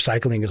me that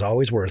recycling is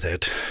always worth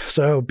it.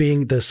 So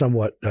being the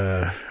somewhat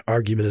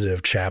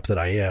argumentative chap that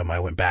I am, I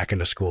went back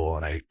into school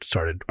and I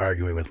started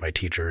arguing with my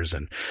teachers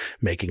and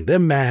making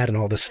them mad and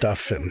all this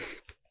stuff. And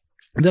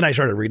then I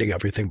started reading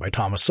everything by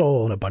Thomas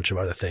Sowell and a bunch of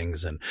other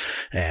things, and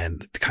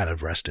kind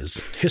of rest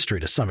is history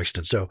to some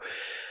extent. So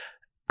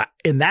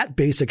in that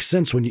basic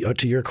sense, when you,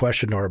 to your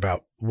question, Nora,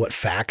 about what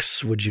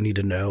facts would you need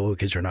to know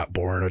because you're not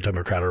born a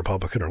Democrat or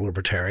Republican or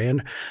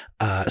Libertarian,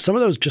 some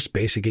of those just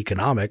basic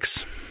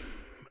economics,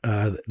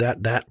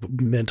 that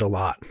meant a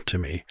lot to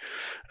me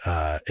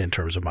in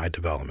terms of my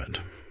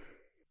development.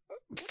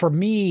 For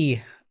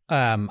me,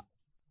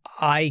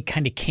 I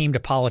kind of came to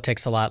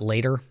politics a lot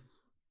later,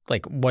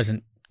 like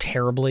wasn't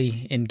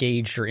terribly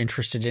engaged or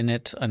interested in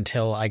it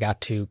until I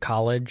got to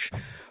college.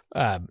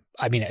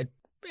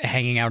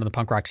 Hanging out in the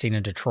punk rock scene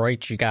in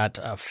Detroit, you got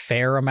a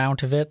fair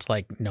amount of it,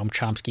 like Noam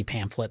Chomsky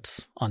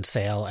pamphlets on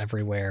sale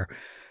everywhere.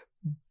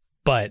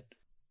 But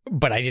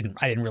I didn't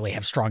really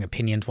have strong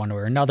opinions one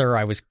way or another.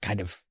 I was kind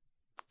of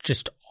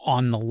just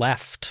on the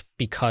left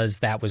because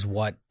that was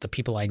what the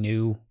people I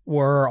knew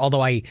were.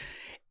 Although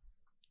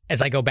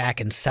as I go back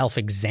and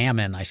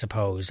self-examine, I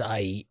suppose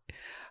I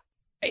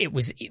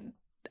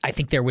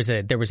think there was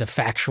a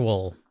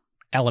factual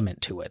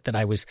element to it that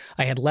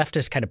I had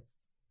leftist kind of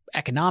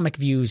economic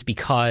views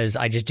because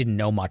I just didn't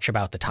know much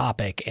about the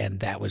topic, and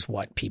that was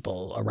what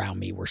people around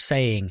me were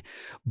saying.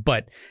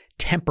 But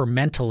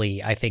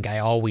temperamentally, I think I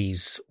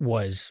always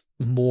was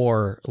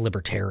more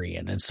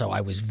libertarian. And so I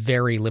was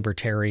very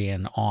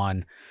libertarian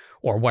on,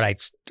 or what I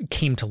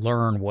came to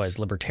learn was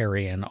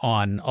libertarian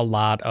on a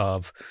lot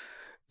of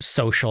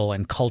social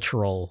and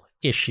cultural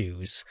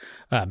issues.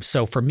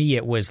 So for me,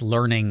 it was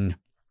largely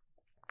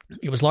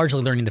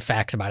learning the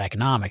facts about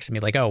economics. I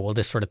mean, like, oh, well,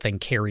 this sort of thing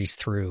carries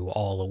through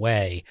all the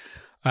way.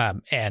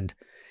 And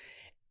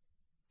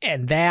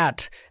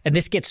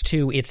this gets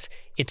to it's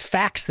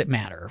facts that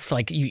matter.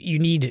 Like you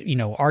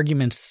need,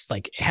 arguments,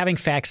 like having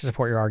facts to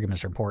support your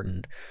arguments are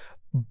important,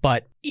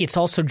 but it's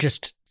also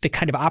just the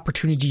kind of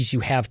opportunities you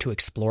have to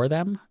explore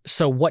them.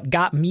 So what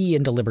got me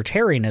into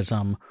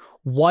libertarianism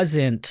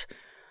wasn't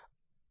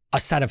a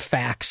set of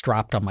facts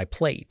dropped on my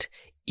plate.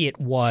 It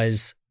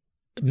was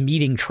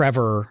meeting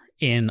Trevor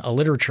in a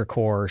literature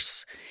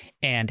course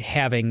and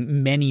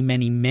having many,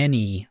 many,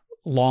 many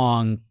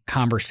long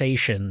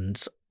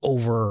conversations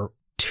over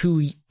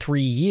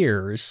 2-3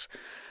 years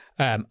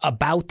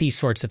about these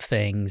sorts of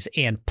things,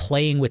 and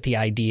playing with the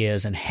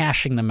ideas and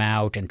hashing them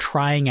out and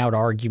trying out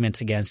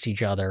arguments against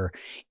each other,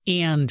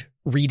 and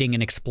reading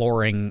and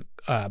exploring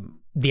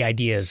the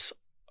ideas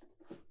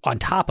on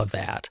top of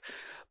that.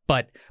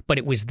 But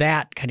it was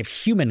that kind of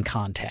human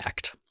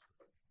contact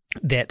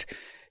that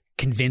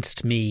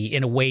convinced me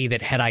in a way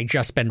that had I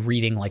just been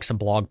reading like some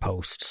blog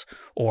posts,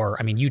 or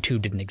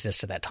YouTube didn't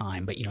exist at that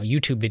time, but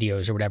YouTube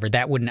videos or whatever,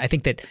 that wouldn't. I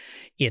think that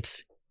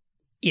it's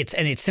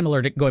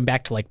similar to going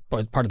back to like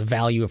part of the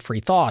value of free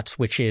thoughts,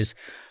 which is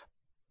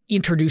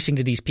introducing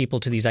to these people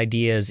to these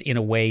ideas in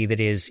a way that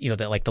is,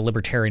 that like the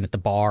libertarian at the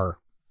bar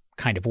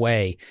kind of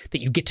way,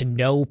 that you get to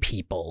know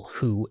people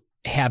who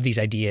have these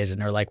ideas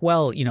and are like,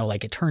 well,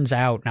 like it turns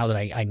out now that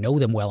I know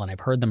them well and I've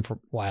heard them for a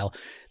while,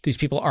 these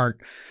people aren't,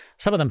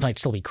 some of them might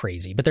still be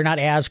crazy, but they're not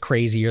as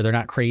crazy, or they're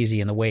not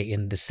crazy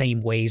in the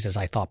same ways as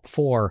I thought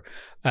before.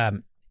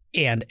 And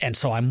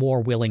so I'm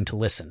more willing to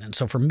listen. And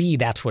so for me,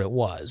 that's what it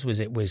was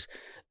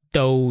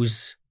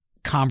those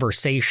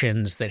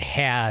conversations that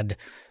had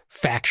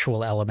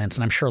factual elements.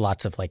 And I'm sure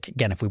lots of, like,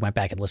 again, if we went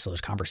back and listened to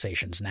those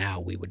conversations now,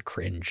 we would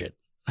cringe at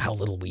how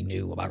little we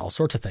knew about all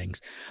sorts of things.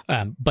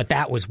 But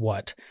that was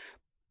what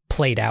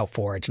played out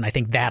for it. And I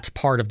think that's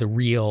part of the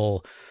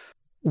real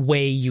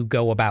way you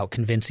go about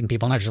convincing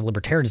people, not just of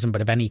libertarianism,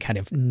 but of any kind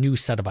of new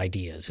set of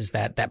ideas, is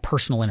that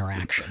personal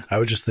interaction. I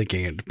was just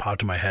thinking, it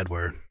popped in my head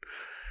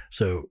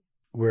so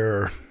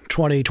we're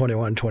 20,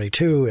 21,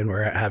 22, and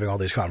we're having all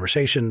these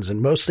conversations,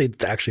 and mostly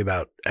it's actually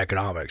about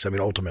economics.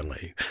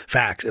 Ultimately,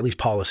 facts, at least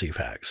policy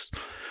facts.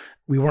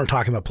 We weren't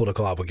talking about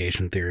political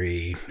obligation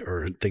theory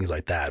or things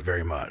like that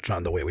very much, not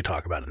in the way we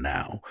talk about it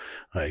now.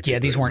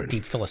 These weren't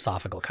deep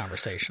philosophical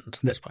conversations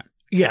at this point.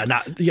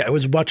 It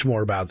was much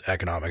more about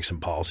economics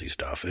and policy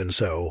stuff. And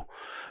so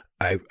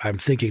I'm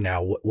thinking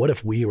now, what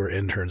if we were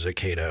interns at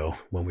Cato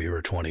when we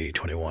were 20,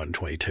 21,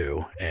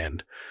 22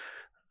 and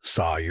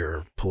saw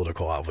your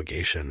political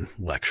obligation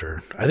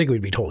lecture? I think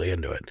we'd be totally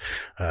into it.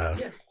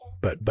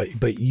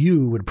 But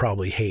you would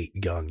probably hate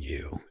young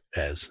you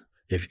as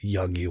if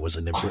young you was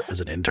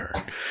as an intern.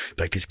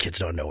 Like, these kids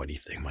don't know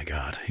anything. My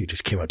God, he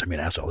just came up to me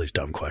and asked all these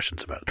dumb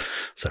questions about.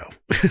 So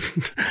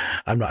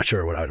I'm not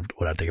sure what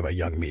I'd think about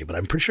young me, but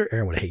I'm pretty sure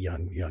Aaron would hate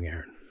young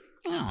Aaron.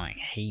 I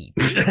hate.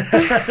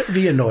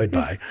 Be annoyed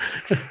by.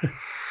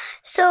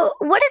 So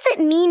what does it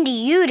mean to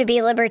you to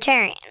be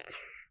libertarian?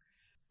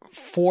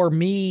 For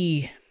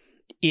me,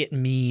 it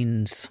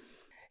means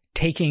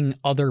taking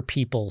other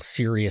people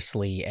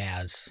seriously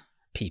as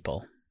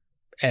people,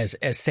 as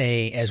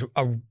a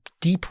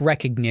deep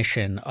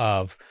recognition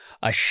of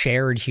a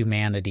shared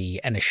humanity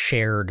and a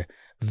shared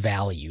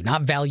value,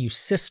 not value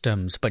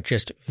systems, but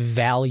just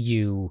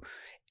value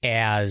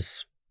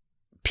as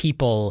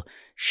people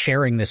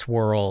sharing this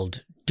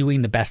world,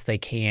 doing the best they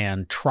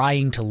can,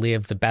 trying to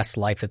live the best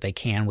life that they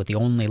can with the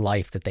only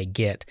life that they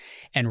get,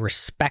 and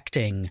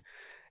respecting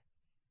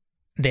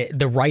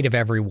the right of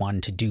everyone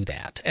to do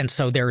that. And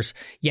so there's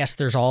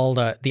all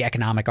the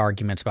economic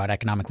arguments about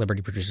economic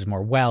liberty produces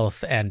more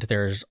wealth, and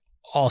there's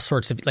all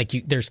sorts of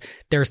there's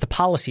the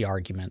policy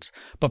arguments.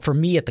 But for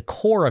me, at the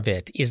core of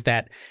it is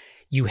that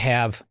you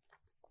have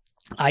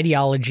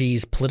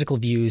ideologies, political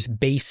views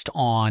based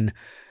on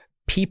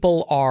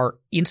people are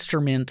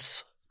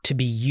instruments to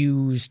be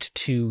used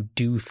to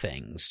do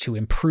things, to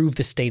improve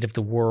the state of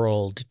the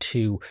world,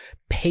 to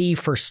pay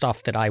for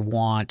stuff that I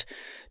want,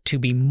 to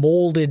be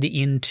molded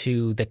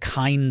into the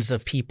kinds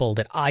of people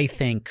that I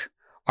think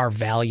are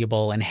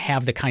valuable and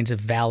have the kinds of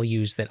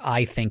values that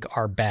I think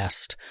are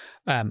best.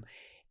 And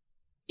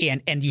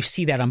you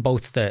see that on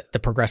both the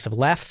progressive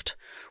left,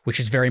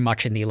 which is very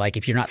much in the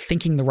if you're not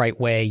thinking the right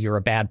way, you're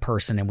a bad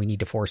person and we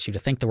need to force you to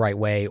think the right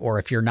way, or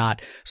if you're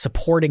not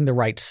supporting the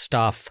right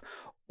stuff,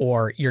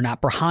 or you're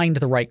not behind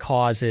the right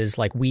causes,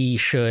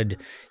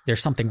 there's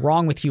something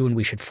wrong with you and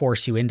we should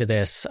force you into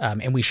this,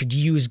 and we should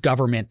use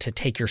government to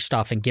take your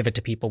stuff and give it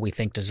to people we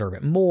think deserve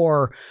it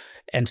more,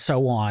 and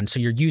so on. So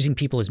you're using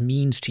people as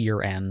means to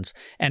your ends.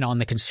 And on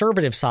the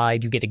conservative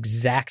side, you get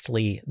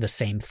exactly the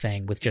same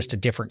thing with just a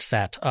different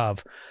set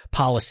of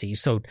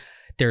policies. So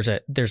there's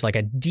a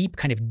deep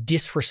kind of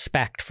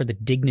disrespect for the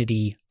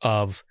dignity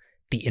of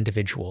the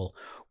individual,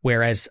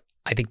 whereas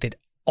I think that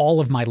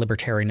all of my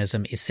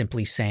libertarianism is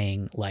simply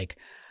saying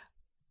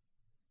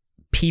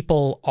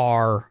people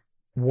are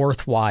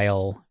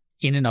worthwhile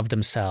in and of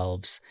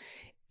themselves,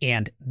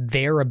 and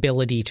their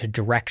ability to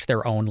direct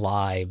their own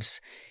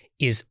lives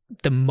is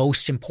the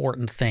most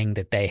important thing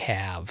that they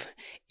have.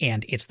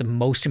 And it's the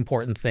most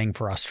important thing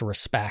for us to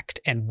respect.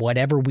 And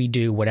whatever we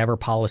do, whatever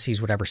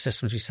policies, whatever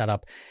systems we set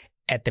up,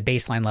 at the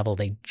baseline level,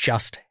 they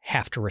just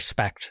have to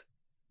respect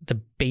the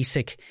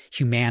basic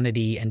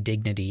humanity and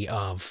dignity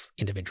of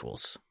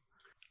individuals.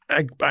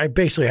 I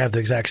basically have the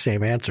exact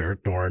same answer,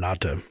 Nora,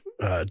 not to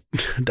I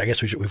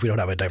guess we don't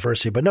have a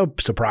diversity, but no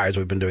surprise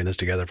we've been doing this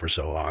together for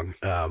so long.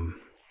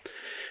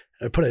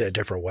 I put it a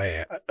different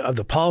way. Of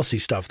the policy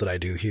stuff that I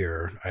do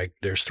here,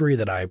 there's three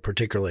that I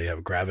particularly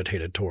have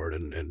gravitated toward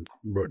and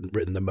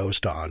written the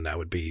most on. That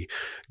would be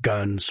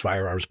guns,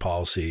 firearms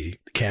policy,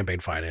 campaign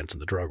finance,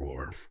 and the drug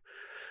war.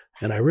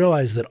 And I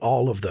realized that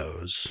all of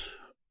those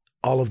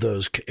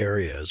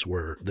areas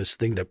were this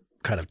thing that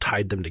kind of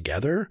tied them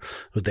together,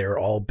 was they were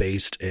all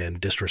based in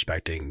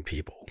disrespecting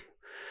people.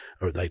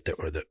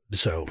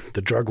 So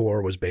the drug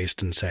war was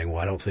based in saying,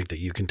 well, I don't think that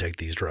you can take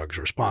these drugs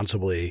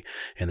responsibly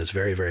in this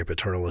very, very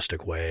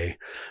paternalistic way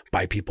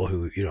by people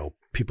who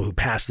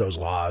passed those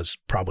laws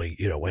probably,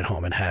 went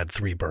home and had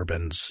 3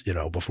 bourbons,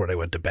 before they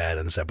went to bed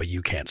and said, but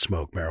you can't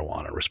smoke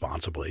marijuana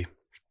responsibly.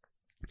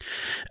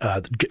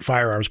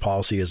 Firearms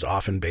policy is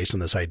often based on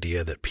this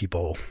idea that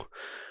people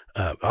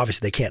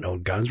obviously they can't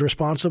own guns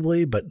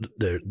responsibly, but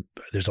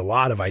there's a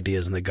lot of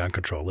ideas in the gun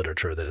control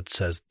literature that it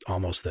says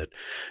almost that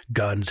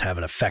guns have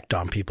an effect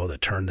on people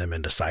that turn them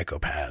into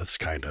psychopaths,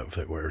 kind of,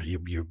 where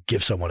you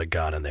give someone a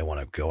gun and they want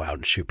to go out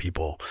and shoot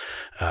people,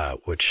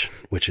 which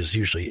is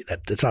usually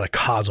it's not a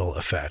causal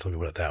effect. Let me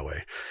put it that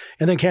way.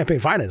 And then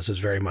campaign finance is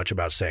very much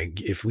about saying,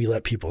 if we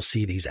let people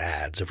see these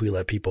ads, if we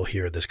let people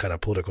hear this kind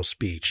of political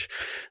speech,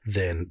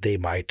 then they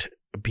might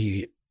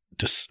be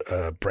just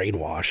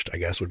brainwashed, I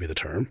guess would be the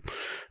term.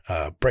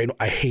 I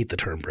hate the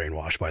term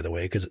brainwash, by the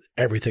way, because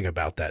everything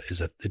about that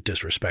is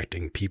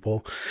disrespecting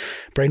people.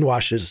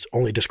 Brainwash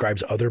only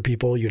describes other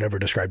people. You never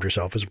described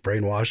yourself as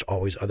brainwashed.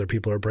 Always other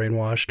people are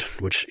brainwashed,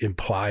 which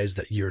implies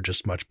that you're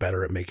just much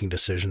better at making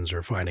decisions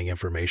or finding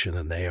information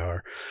than they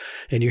are.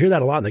 And you hear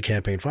that a lot in the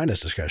campaign finance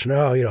discussion.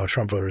 Oh,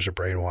 Trump voters are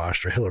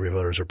brainwashed or Hillary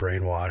voters are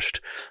brainwashed.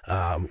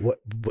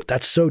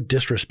 That's so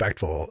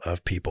disrespectful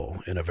of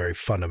people in a very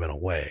fundamental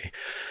way.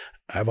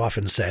 I've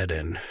often said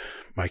in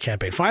my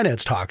campaign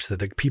finance talks that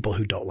the people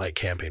who don't like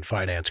campaign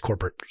finance,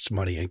 corporate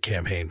money and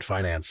campaign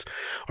finance,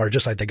 are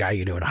just like the guy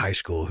you knew in high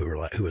school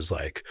who was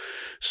like,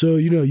 so,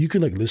 you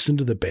can listen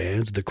to the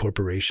bands the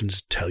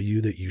corporations tell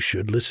you that you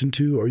should listen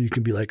to, or you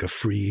can be like a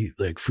free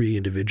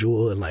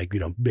individual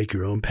and make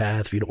your own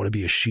path if you don't want to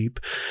be a sheep.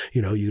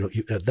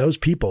 Those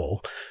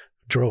people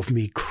drove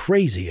me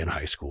crazy in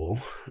high school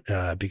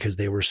because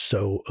they were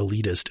so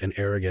elitist and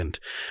arrogant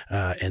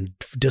and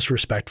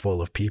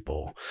disrespectful of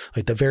people.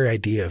 Like the very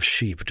idea of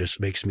sheep just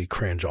makes me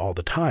cringe all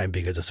the time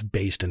because it's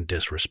based in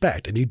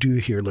disrespect. And you do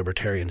hear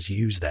libertarians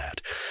use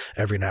that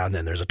every now and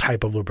then. There's a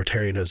type of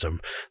libertarianism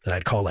that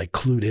I'd call like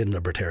clued in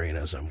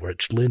libertarianism,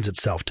 which lends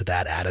itself to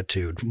that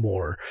attitude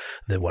more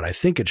than what I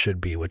think it should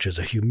be, which is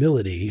a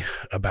humility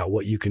about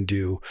what you can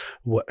do,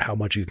 how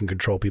much you can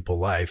control people's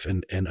life,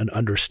 and an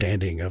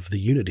understanding of the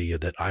unity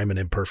that I'm an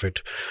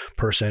imperfect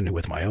person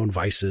with my own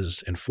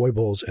vices and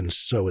foibles, and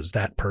so is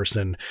that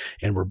person,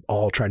 and we're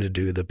all trying to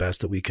do the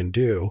best that we can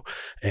do.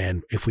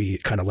 And if we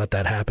kind of let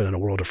that happen in a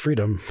world of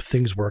freedom,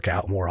 things work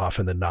out more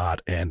often than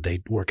not, and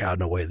they work out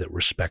in a way that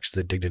respects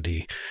the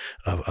dignity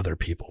of other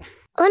people.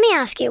 Let me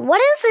ask you,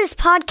 what does this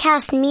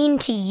podcast mean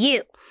to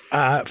you?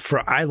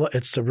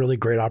 It's a really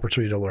great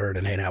opportunity to learn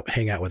and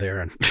hang out with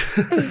Aaron.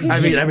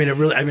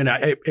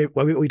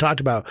 We talked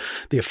about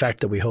the effect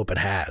that we hope it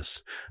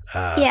has,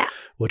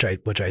 which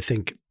I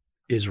think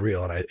is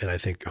real and I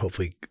think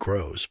hopefully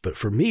grows. But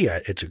for me,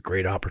 it's a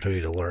great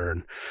opportunity to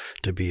learn,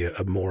 to be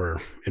a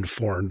more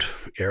informed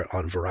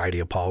on a variety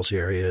of policy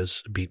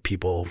areas, meet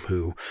people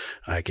who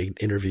I can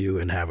interview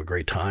and have a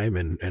great time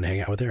and hang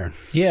out with Aaron.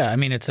 Yeah, I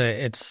mean, it's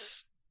a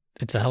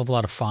hell of a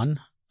lot of fun.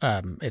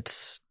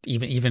 It's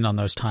even on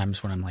those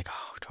times when I'm like,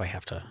 oh, do I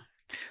have to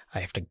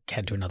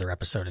head to another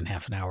episode in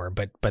half an hour?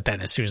 But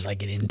then as soon as I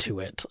get into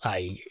it,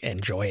 I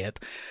enjoy it.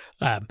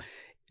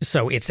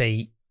 So it's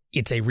a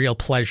real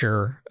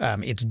pleasure.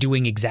 It's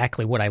doing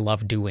exactly what I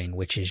love doing,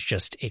 which is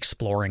just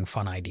exploring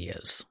fun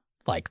ideas.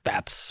 Like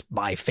that's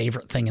my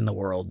favorite thing in the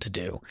world to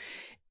do.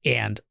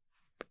 And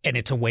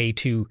it's a way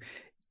to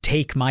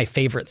take my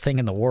favorite thing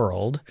in the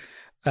world,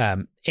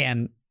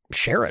 and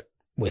share it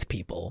with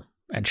people.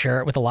 And share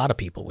it with a lot of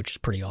people, which is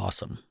pretty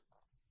awesome.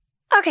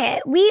 Okay,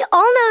 we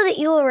all know that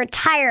you will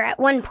retire at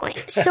one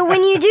point. So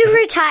when you do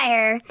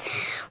retire,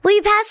 will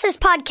you pass this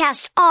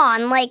podcast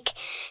on, like,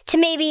 to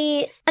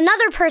maybe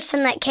another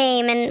person that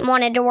came and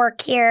wanted to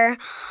work here?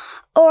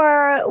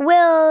 Or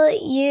will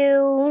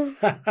you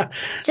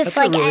just That's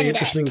a really end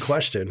interesting it?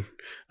 question.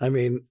 I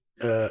mean,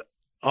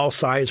 all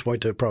signs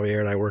point to probably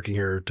Aaron and I working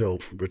here till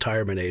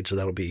retirement age, so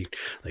that'll be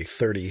like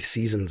 30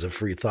 seasons of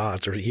Free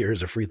Thoughts or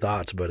years of Free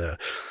Thoughts. But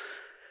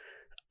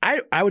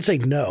I would say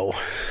no,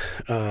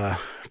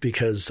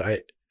 because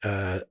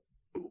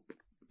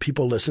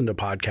people listen to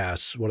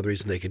podcasts. One of the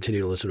reasons they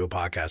continue to listen to a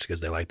podcast is because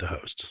they like the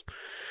hosts,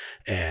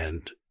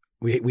 and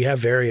we have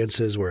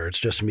variances where it's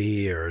just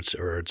me or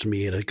it's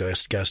me and a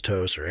guest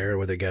host, or Aaron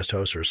with a guest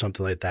host, or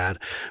something like that.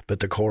 But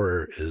the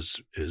core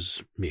is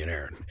me and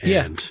Aaron.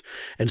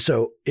 And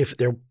so if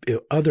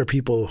other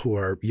people who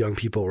are young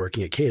people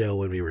working at Cato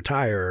when we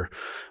retire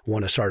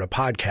want to start a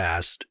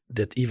podcast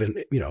that even,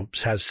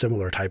 has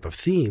similar type of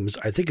themes,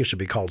 I think it should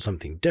be called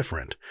something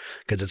different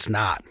because it's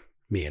not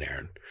me and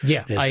Aaron.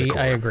 Yeah,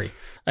 I agree.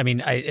 I mean,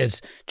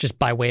 as just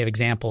by way of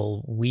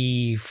example,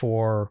 we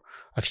for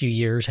a few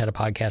years had a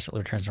podcast at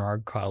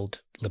Libertarians.org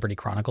called Liberty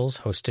Chronicles,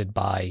 hosted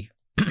by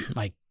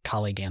my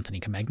colleague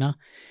Anthony Comegna.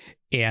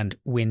 And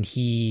when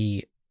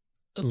he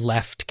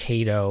left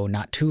Cato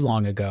not too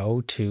long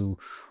ago to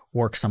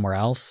work somewhere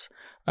else,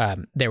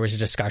 there was a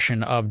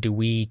discussion of, do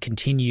we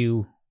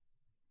continue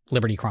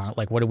Liberty Chronicle?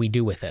 Like, what do we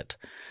do with it?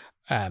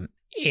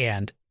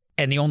 And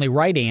the only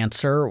right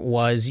answer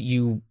was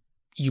you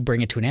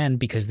bring it to an end,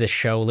 because this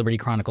show, Liberty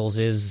Chronicles,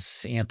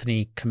 is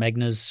Anthony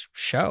Comegna's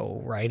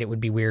show, right? It would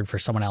be weird for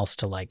someone else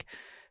to like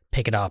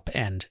pick it up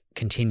and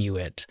continue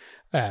it.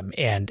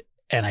 And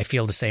I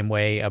feel the same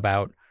way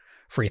about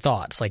Free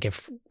Thoughts. Like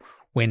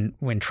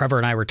when Trevor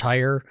and I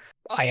retire,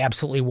 I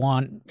absolutely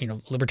want,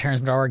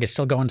 Libertarians.org is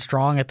still going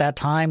strong at that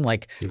time.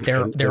 Like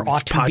there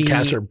ought to be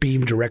podcasts are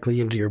beamed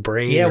directly into your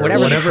brain. Yeah, or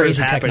whatever the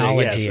crazy is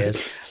technology yes.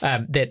 is.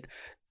 That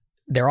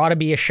there ought to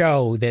be a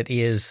show that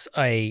is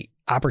a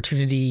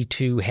opportunity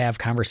to have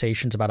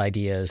conversations about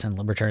ideas, and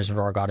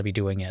Libertarians.org ought to be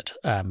doing it.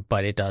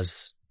 But it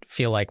does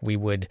feel like we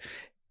would,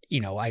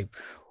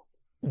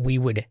 we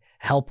would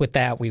help with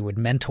that. We would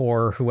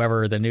mentor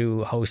whoever the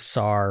new hosts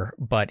are,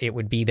 but it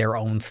would be their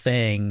own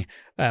thing,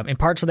 in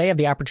part so they have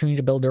the opportunity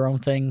to build their own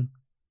thing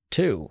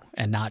too,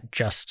 and not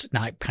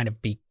kind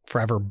of be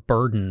forever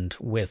burdened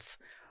with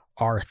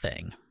our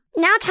thing.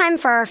 Now time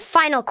for our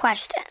final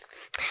question.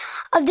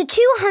 Of the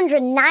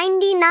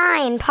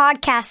 299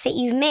 podcasts that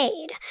you've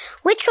made,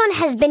 which one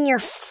has been your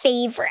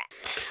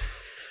favorite?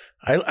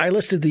 I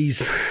listed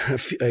these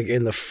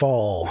in the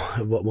fall,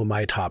 what were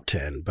my top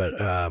 10, but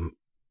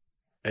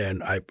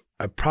and I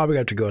probably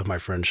have to go with my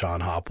friend Sean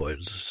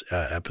Hopwood's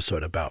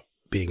episode about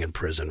being in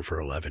prison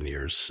for 11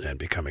 years and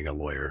becoming a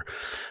lawyer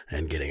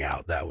and getting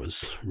out. That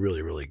was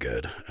really, really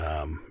good.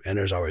 And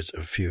there's always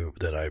a few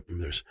that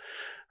there's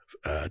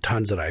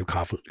tons that I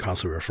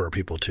constantly refer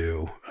people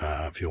to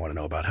if you want to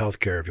know about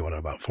healthcare, if you want to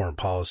know about foreign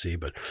policy.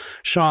 But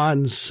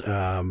Sean's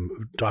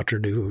Dr.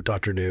 New,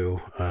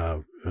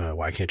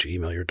 Why Can't You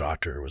Email Your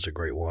Doctor was a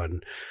great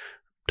one.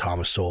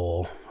 Thomas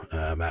Sowell,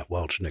 Matt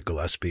Welch, Nick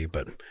Gillespie.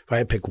 But if I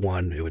had to pick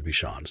one, it would be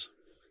Sean's.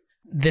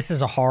 This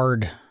is a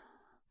hard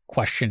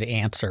question to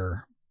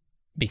answer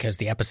because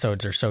the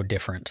episodes are so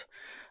different.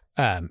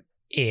 And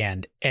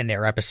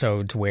there are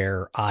episodes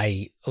where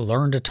I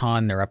learned a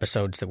ton. There are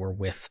episodes that were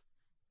with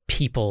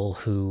people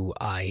who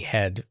I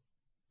had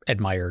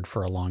admired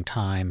for a long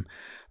time.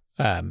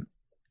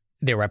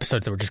 There were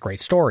episodes that were just great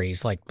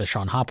stories, like the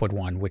Sean Hopwood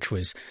one, which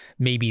was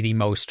maybe the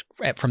most,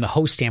 from the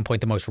host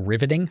standpoint, the most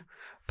riveting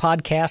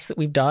podcast that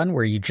we've done,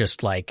 where you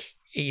just like,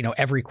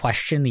 every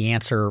question, the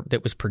answer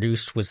that was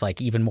produced was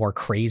like even more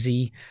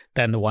crazy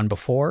than the one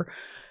before.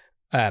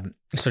 So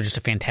just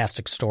a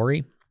fantastic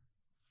story.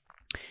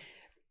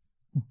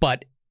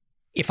 But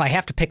if I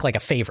have to pick like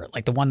a favorite,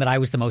 like the one that I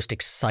was the most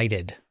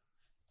excited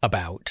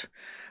about,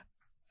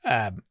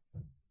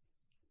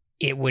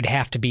 it would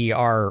have to be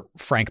our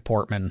Frank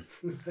Portman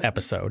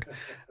episode,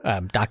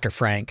 Dr.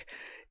 Frank,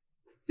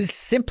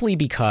 simply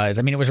because,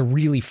 it was a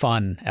really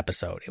fun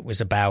episode. It was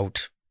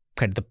about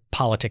kind of the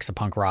politics of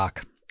punk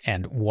rock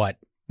and what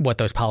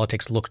those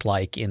politics looked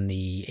like in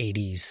the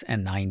 80s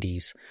and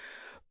 90s.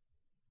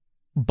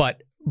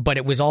 But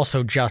it was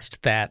also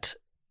just that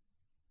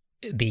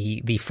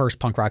the first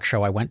punk rock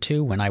show I went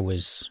to when I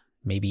was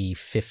maybe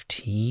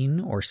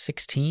 15 or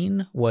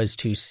 16 was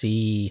to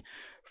see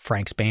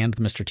Frank's band,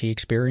 the Mr. T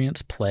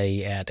Experience,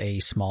 play at a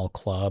small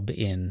club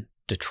in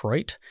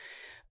Detroit.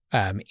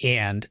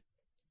 And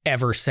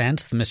ever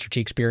since, the Mr.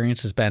 T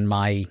Experience has been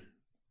my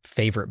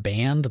favorite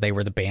band. They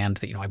were the band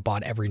that, I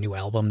bought every new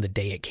album the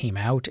day it came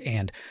out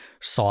and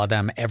saw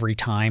them every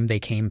time they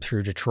came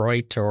through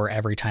Detroit or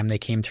every time they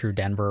came through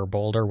Denver or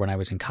Boulder when I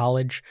was in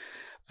college.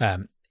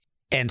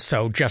 And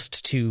so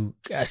just to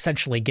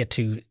essentially get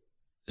to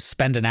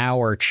spend an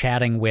hour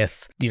chatting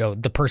with,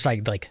 the person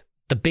I like,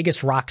 the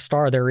biggest rock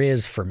star there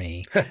is for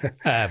me,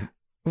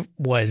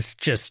 was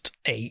just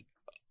a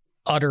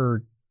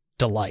utter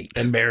delight.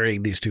 And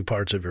marrying these two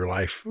parts of your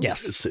life,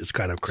 yes, it's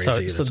kind of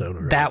crazy. So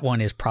that one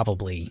is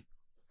probably,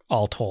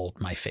 all told,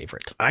 my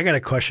favorite. I got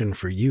a question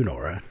for you,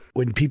 Nora.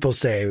 When people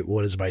say,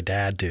 "What does my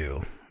dad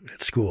do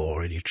at school?"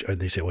 or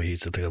they say, "Well,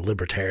 he's a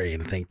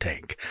libertarian think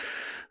tank,"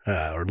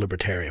 or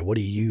libertarian, what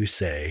do you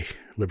say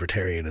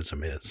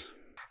libertarianism is?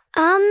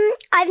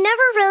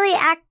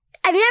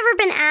 I've never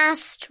been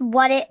asked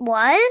what it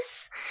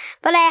was,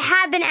 but I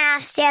have been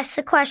asked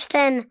the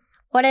question,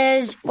 what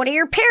do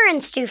your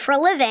parents do for a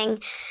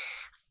living?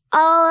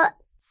 I'll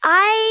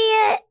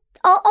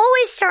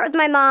always start with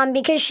my mom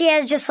because she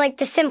has just like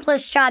the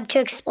simplest job to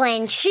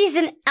explain. She's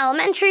an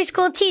elementary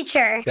school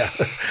teacher. Yeah.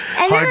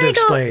 Hard to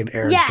explain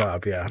Erin's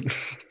job, yeah. And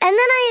then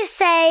I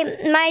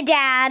say my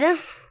dad.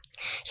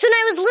 So when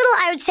I was little,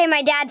 I would say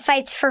my dad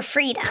fights for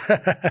freedom.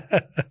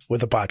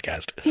 With a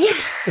podcast. Yeah.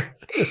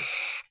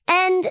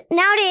 And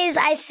nowadays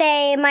I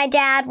say my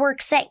dad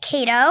works at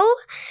Cato,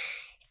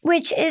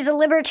 which is a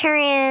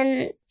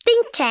libertarian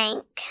think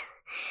tank.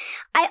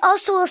 I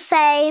also will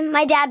say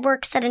my dad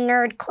works at a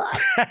nerd club.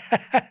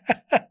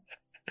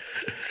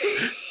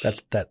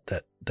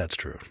 That's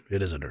true.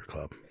 It is a nerd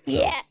club.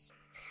 Yeah.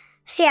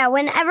 So yeah,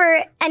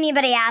 whenever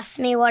anybody asks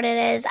me what it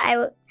is,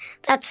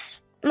 that's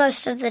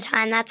most of the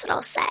time that's what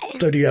I'll say.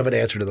 So do you have an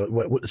answer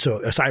to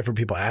so aside from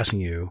people asking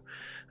you,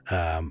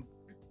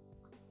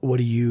 what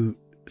do you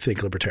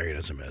think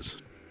libertarianism is?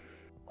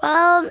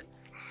 Well,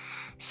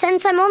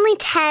 since I'm only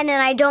 10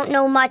 and I don't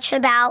know much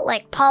about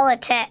like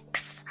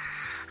politics,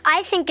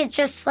 I think it's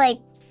just like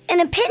an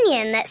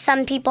opinion that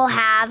some people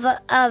have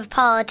of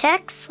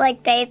politics. Like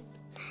I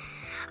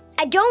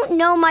don't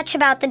know much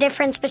about the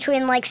difference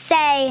between like,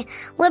 say,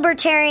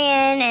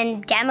 libertarian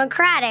and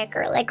democratic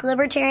or like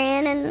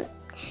libertarian and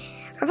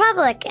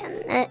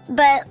Republican.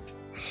 But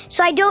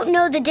so I don't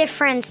know the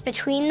difference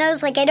between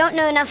those. Like I don't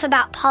know enough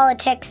about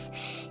politics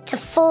to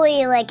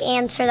fully like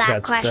answer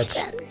that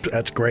question.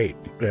 That's great.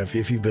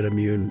 If you've been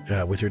immune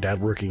with your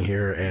dad working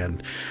here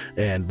and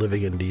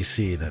living in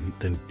D.C., then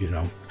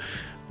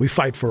we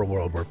fight for a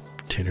world where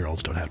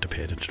 10-year-olds don't have to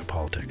pay attention to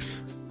politics.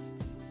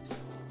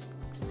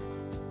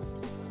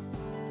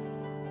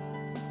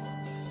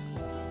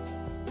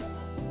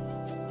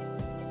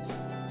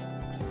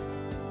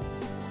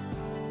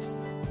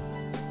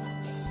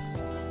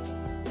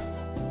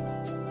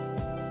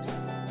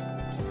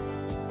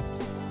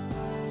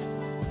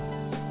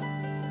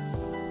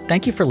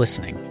 Thank you for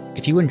listening.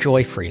 If you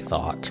enjoy Free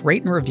Thoughts,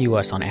 rate and review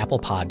us on Apple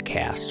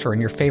Podcasts or in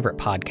your favorite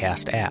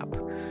podcast app.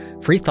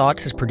 Free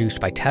Thoughts is produced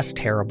by Tess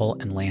Terrible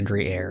and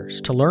Landry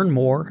Ayers. To learn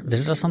more,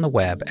 visit us on the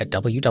web at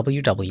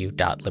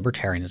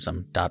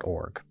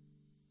www.libertarianism.org.